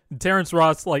 Terrence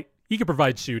Ross, like, he could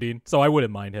provide shooting, so I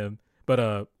wouldn't mind him.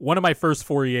 But one of my first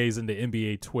forays into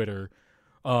NBA Twitter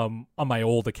on my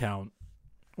old account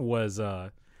was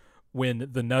when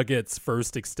the Nuggets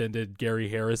first extended Gary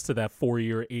Harris to that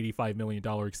 4-year, $85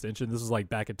 million extension. This was like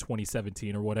back in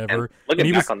 2017 or whatever. And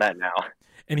looking back on that now.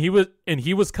 And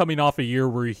he was coming off a year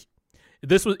where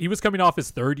he was coming off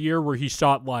his 3rd year where he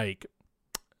shot like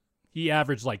he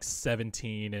averaged like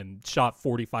 17 and shot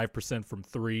 45% from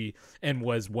 3 and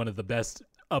was one of the best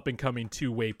up-and-coming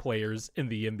two-way players in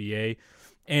the NBA.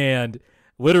 And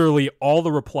literally all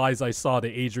the replies I saw to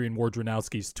Adrian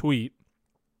Wojnarowski's tweet,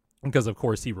 because of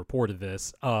course he reported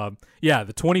this, the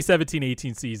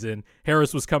 2017-18 season,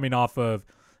 Harris was coming off of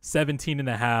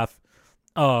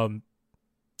 17.5.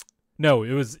 No,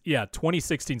 it was,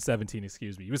 2016-17,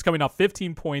 excuse me. He was coming off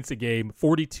 15 points a game,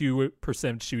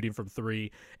 42% shooting from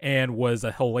 3, and was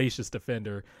a hellacious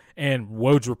defender. And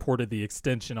Woj reported the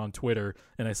extension on Twitter,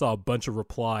 and I saw a bunch of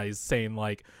replies saying,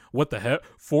 like, what the heck?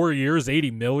 4 years,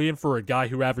 $80 million for a guy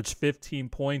who averaged 15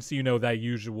 points? You know, that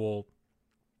usual,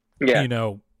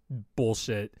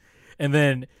 bullshit. And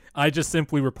then I just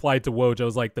simply replied to Woj. I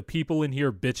was like, the people in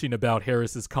here bitching about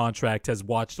Harris's contract has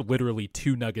watched literally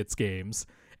 2 Nuggets games.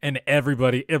 And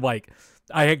everybody,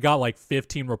 I had got like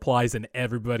 15 replies, and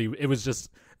everybody, it was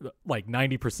just like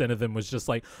 90% of them was just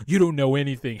like, you don't know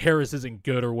anything. Harris isn't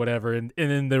good or whatever. And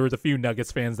then there was a few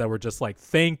Nuggets fans that were just like,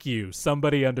 thank you.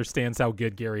 Somebody understands how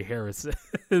good Gary Harris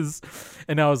is.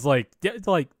 And I was like, yeah,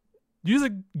 like, he's a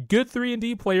good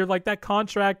 3-and-D player. Like, that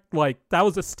contract, like, that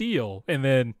was a steal. And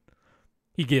then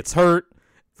he gets hurt.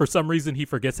 For some reason, he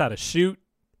forgets how to shoot.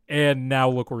 and now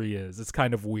look where he is. It's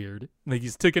kind of weird. Like,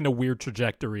 he's taken a weird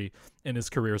trajectory in his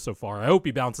career so far. I hope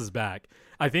he bounces back.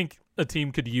 I think a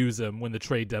team could use him when the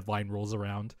trade deadline rolls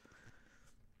around.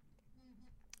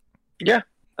 Yeah,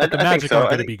 but the Magic aren't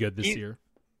going to be good this year.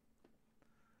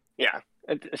 Yeah.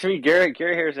 To me, Gary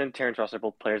Harris and Terrence Ross are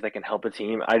both players that can help a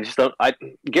team. I just don't.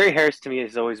 Gary Harris to me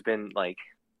has always been like,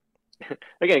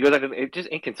 again, it goes back to it's just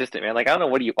inconsistent, man. Like, I don't know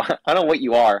what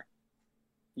you are,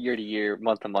 year to year,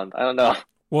 month to month. I don't know.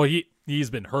 Well, he's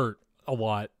been hurt a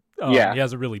lot. He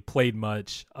hasn't really played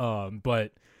much.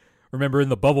 But remember in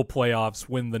the bubble playoffs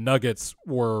when the Nuggets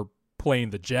were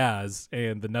playing the Jazz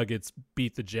and the Nuggets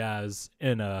beat the Jazz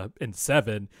in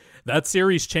 7, that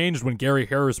series changed when Gary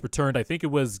Harris returned. I think it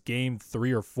was game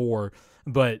 3 or 4,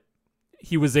 but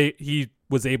he was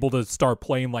able to start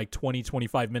playing like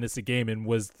 20-25 minutes a game and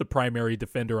was the primary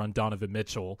defender on Donovan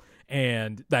Mitchell,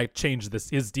 and that changed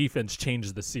his defense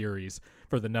changed the series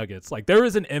for the Nuggets. Like, there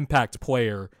is an impact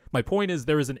player. My point is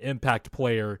there is an impact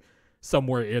player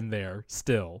somewhere in there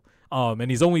still. And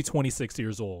he's only 26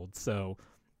 years old, so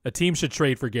a team should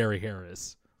trade for Gary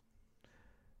Harris.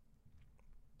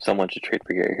 Someone should trade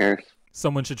for Gary Harris.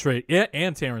 Someone should trade. Yeah,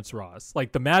 and Terrence Ross.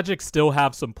 Like, the Magic still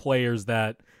have some players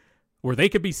where they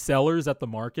could be sellers at the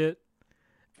market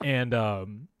and,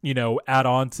 add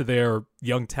on to their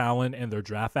young talent and their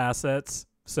draft assets.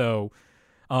 So,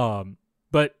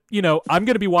 but, I'm going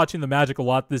to be watching the Magic a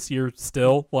lot this year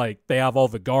still. Like, they have all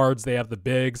the guards. They have the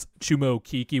bigs. Chuma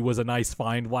Okeke was a nice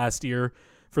find last year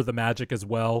for the Magic as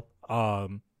well.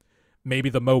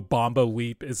 Maybe the Mo Bamba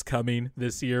leap is coming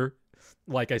this year.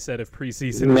 Like I said, if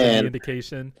preseason is any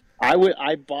indication. I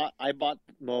bought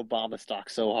Mo Bamba stock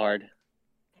so hard.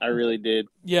 I really did.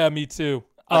 Yeah, me too.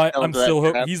 I'm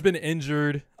still he's been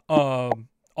injured.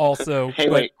 Also. Hey,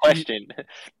 wait, question.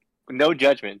 No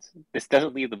judgments. This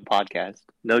doesn't leave the podcast.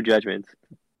 No judgments.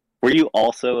 Were you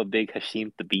also a big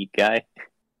Hasheem Thabeet guy?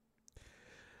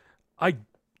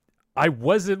 I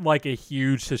wasn't like a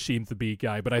huge Hasheem Thabeet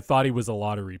guy, but I thought he was a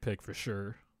lottery pick for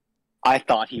sure. I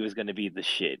thought he was going to be the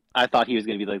shit. I thought he was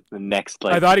going to be like the next.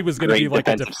 Like, I thought he was going to be like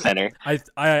a defensive center. I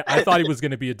thought he was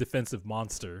going to be a defensive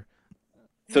monster.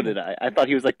 So did I. I thought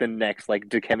he was like the next like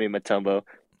Dikembe Mutombo.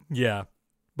 Yeah,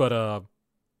 but of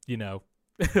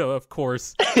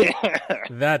course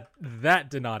that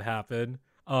did not happen.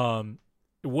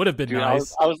 It would have been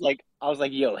nice. I was like,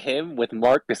 yo, him with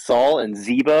Marc Gasol and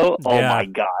Zebo. Oh yeah. My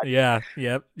god. Yeah.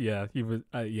 Yep. Yeah. He was.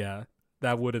 Yeah.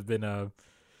 That would have been a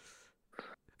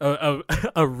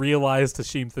realized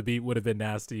Hasheem Thabeet would have been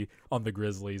nasty on the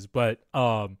Grizzlies, but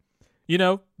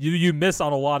you miss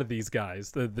on a lot of these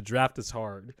guys. The draft is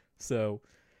hard, so.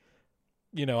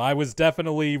 I was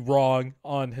definitely wrong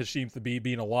on Hasheem Thabeet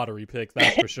being a lottery pick,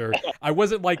 that's for sure. I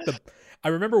wasn't like I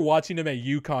remember watching him at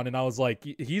UConn, and I was like,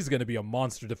 he's going to be a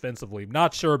monster defensively.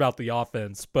 Not sure about the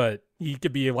offense, but he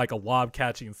could be like a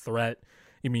lob-catching threat.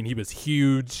 I mean, he was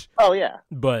huge. Oh, yeah.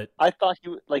 But I thought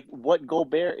he like what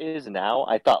Gobert is now,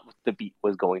 I thought Thabeet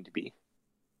was going to be.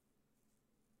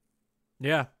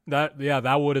 Yeah,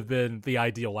 that would have been the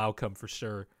ideal outcome for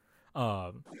sure.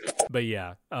 But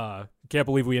yeah, can't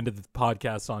believe we ended the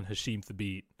podcast on Hasheem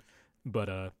Thabeet,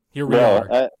 but here we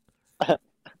are.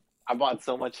 I bought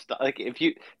so much stock. Like,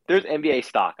 there's NBA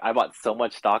stock, I bought so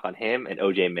much stock on him and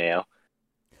OJ Mayo.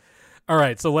 All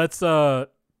right, so let's OJ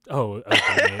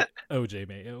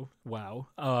Mayo. Wow.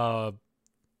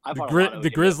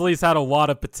 The Grizzlies had a lot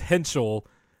of potential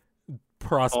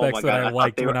prospects that I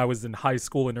liked when I was in high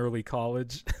school and early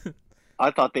college. I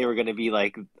thought they were going to be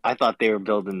like, I thought they were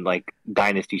building like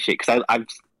dynasty shit, because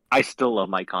I still love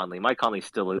Mike Conley. Mike Conley's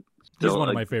still he's one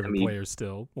of my favorite players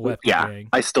still. Gang.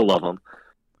 I still love him.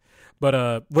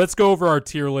 But let's go over our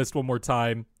tier list one more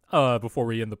time before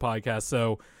we end the podcast.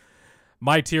 So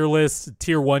my tier list,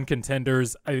 tier 1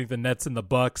 contenders, I think the Nets and the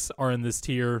Bucks are in this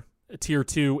tier. Tier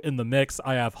 2 in the mix,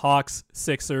 I have Hawks,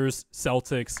 Sixers,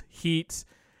 Celtics, Heat,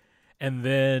 and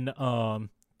then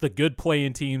the good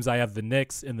play-in teams, I have the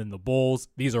Knicks and then the Bulls.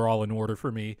 These are all in order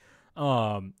for me.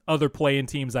 Other play-in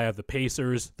teams, I have the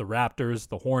Pacers, the Raptors,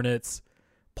 the Hornets.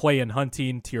 Play-in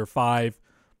hunting, tier 5,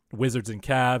 Wizards and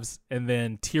Cavs. And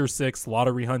then tier 6,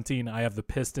 lottery hunting, I have the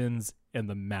Pistons and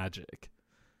the Magic.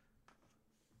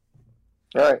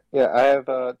 All right. Yeah, I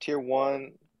have tier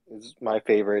 1 is my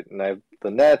favorite, and I have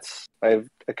the Nets. I have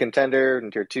a contender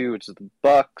in tier 2, which is the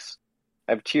Bucks.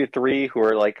 I have tier 3, who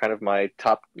are like kind of my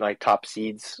top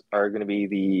seeds are going to be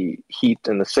the Heat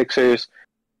and the Sixers.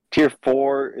 Tier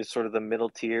 4 is sort of the middle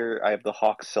tier. I have the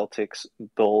Hawks, Celtics,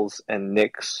 Bulls, and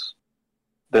Knicks.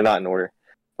 They're not in order,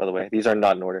 by the way. These are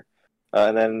not in order.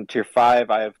 And then tier 5,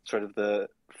 I have sort of the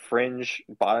fringe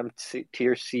bottom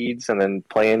tier seeds and then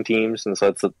play-in teams, and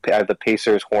so I have the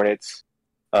Pacers, Hornets,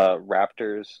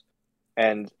 Raptors,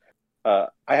 and I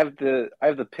have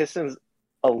the Pistons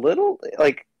a little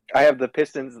like I have the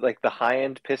Pistons like the high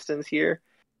end Pistons here,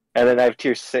 and then I have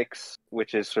tier 6,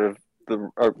 which is sort of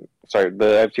I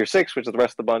have tier 6, which is the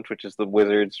rest of the bunch, which is the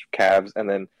Wizards, Cavs, and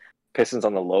then Pistons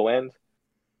on the low end.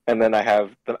 And then I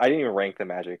didn't even rank the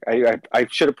Magic. I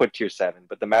should have put tier 7,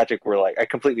 but the Magic were like, I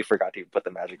completely forgot to put the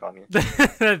Magic on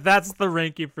here. That's the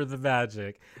ranking for the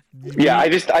Magic. Yeah, I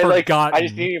just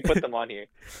didn't even put them on here.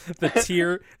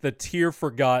 the tier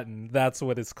forgotten. That's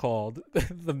what it's called.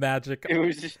 The Magic. It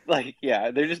was just like, yeah,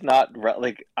 they're just not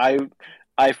like I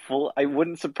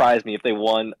wouldn't surprise me if they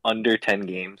won under 10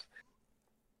 games.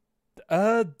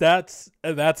 That's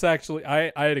actually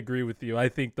I'd agree with you. I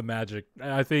think the Magic.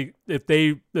 I think if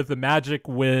the Magic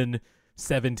win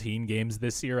 17 games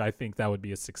this year, I think that would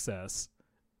be a success.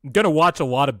 I'm gonna watch a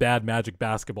lot of bad Magic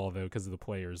basketball though because of the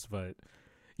players, but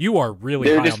you are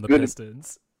really high on the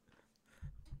Pistons.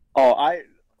 Oh,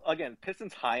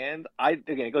 Pistons high end.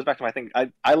 It goes back to my thing.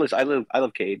 I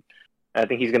love Cade. I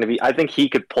think he's gonna be. I think he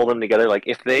could pull them together. Like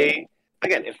if they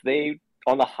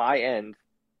on the high end.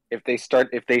 If they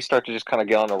start to just kind of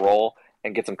get on a roll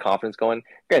and get some confidence going,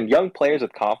 again, young players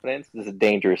with confidence is a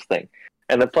dangerous thing.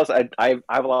 And then plus, I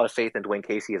have a lot of faith in Dwayne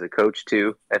Casey as a coach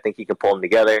too. I think he can pull them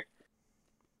together.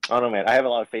 I don't know, man. I have a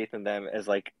lot of faith in them as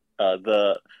like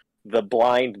the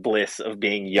blind bliss of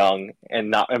being young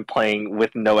and playing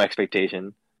with no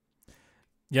expectation.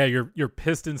 Yeah, your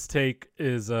Pistons take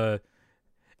is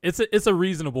it's a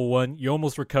reasonable one. You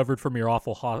almost recovered from your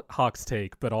awful Hawks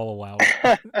take, but I'll allow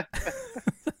it.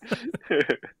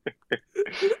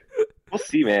 We'll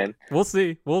see, man. We'll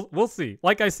see. We'll see.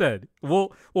 Like I said,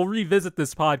 we'll revisit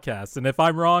this podcast, and if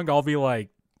I'm wrong, I'll be like,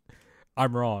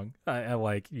 I'm wrong. I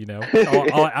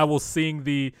will sing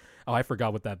the. Oh, I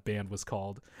forgot what that band was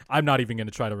called. I'm not even going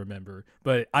to try to remember,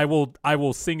 but I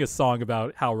will sing a song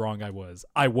about how wrong I was.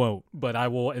 I won't, but I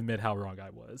will admit how wrong I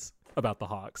was about the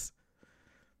Hawks.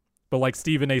 But like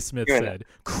Stephen A. Smith said,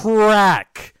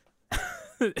 crack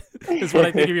is what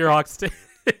I think of your Hawks take.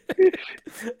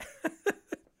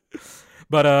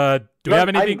 But do we have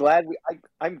anything?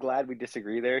 I'm glad we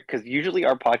disagree there because usually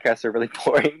our podcasts are really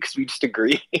boring because we just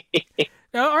agree.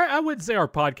 No, I wouldn't say our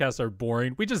podcasts are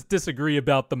boring. We just disagree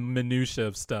about the minutia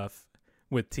of stuff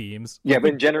with teams. Yeah,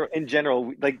 but in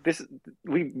general, like this,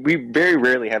 we very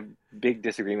rarely have big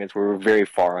disagreements where we're very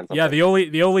far on something. Yeah, the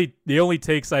only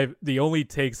takes I've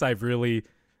really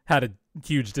had a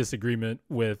huge disagreement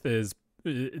with is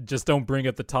just don't bring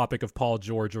up the topic of Paul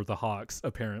George or the Hawks.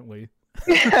 Apparently.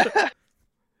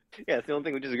 Yeah, it's the only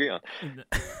thing we disagree on.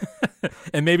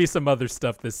 And maybe some other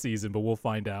stuff this season, but we'll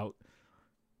find out.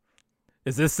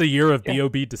 Is this the year of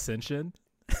BOB dissension?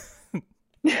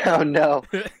 Oh no.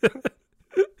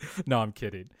 No, I'm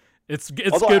kidding. It's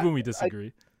good when we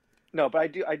disagree. No,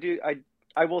 but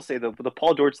I will say the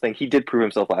Paul George thing, he did prove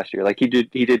himself last year. Like he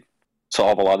did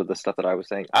solve a lot of the stuff that I was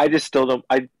saying. I just still don't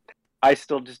I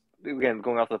still just, again,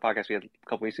 going off the podcast we had a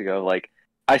couple weeks ago, like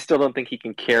I still don't think he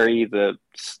can carry the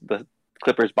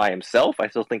Clippers by himself. I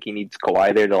still think he needs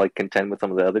Kawhi there to like contend with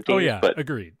some of the other teams. Oh yeah, but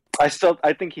agreed. I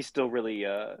think he still really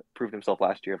proved himself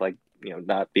last year of like, you know,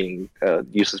 not being a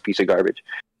useless piece of garbage.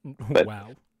 But...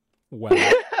 Wow.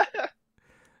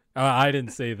 I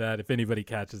didn't say that. If anybody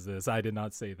catches this, I did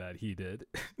not say that. He did.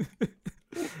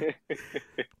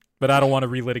 But I don't want to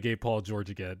relitigate Paul George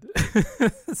again.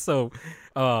 So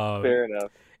fair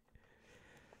enough.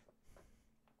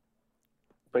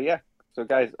 But yeah, so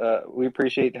guys, we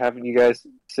appreciate having you guys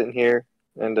sitting here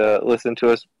and listen to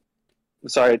us.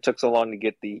 Sorry it took so long to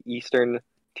get the Eastern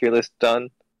tier list done.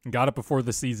 Got it before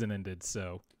the season ended,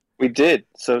 so. We did.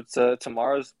 So it's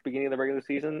tomorrow's beginning of the regular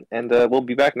season, and we'll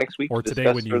be back next week. Or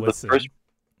today when you listen.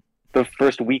 The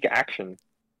first week action.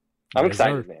 I'm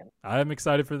excited, man. I'm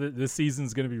excited for this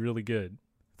season's going to be really good.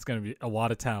 It's going to be a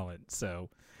lot of talent, so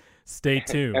stay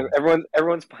tuned.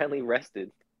 Everyone's finally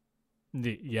rested.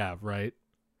 Yeah, right.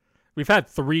 We've had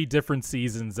 3 different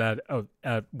seasons at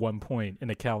one point in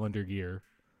a calendar year.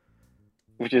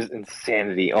 Which is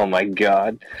insanity. Oh my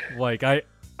god. Like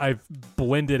I've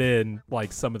blended in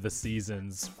like some of the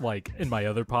seasons like in my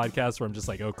other podcasts where I'm just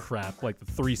like, oh crap, like the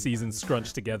 3 seasons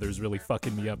scrunched together is really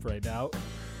fucking me up right now.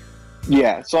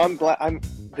 Yeah, so I'm glad I'm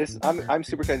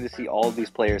super excited to see all of these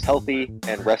players healthy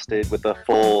and rested with a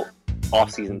full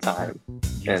off-season time.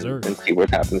 Yes, and see what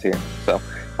happens here. So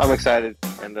I'm excited,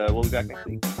 and we'll be back next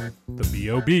week. The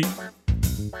B.O.B.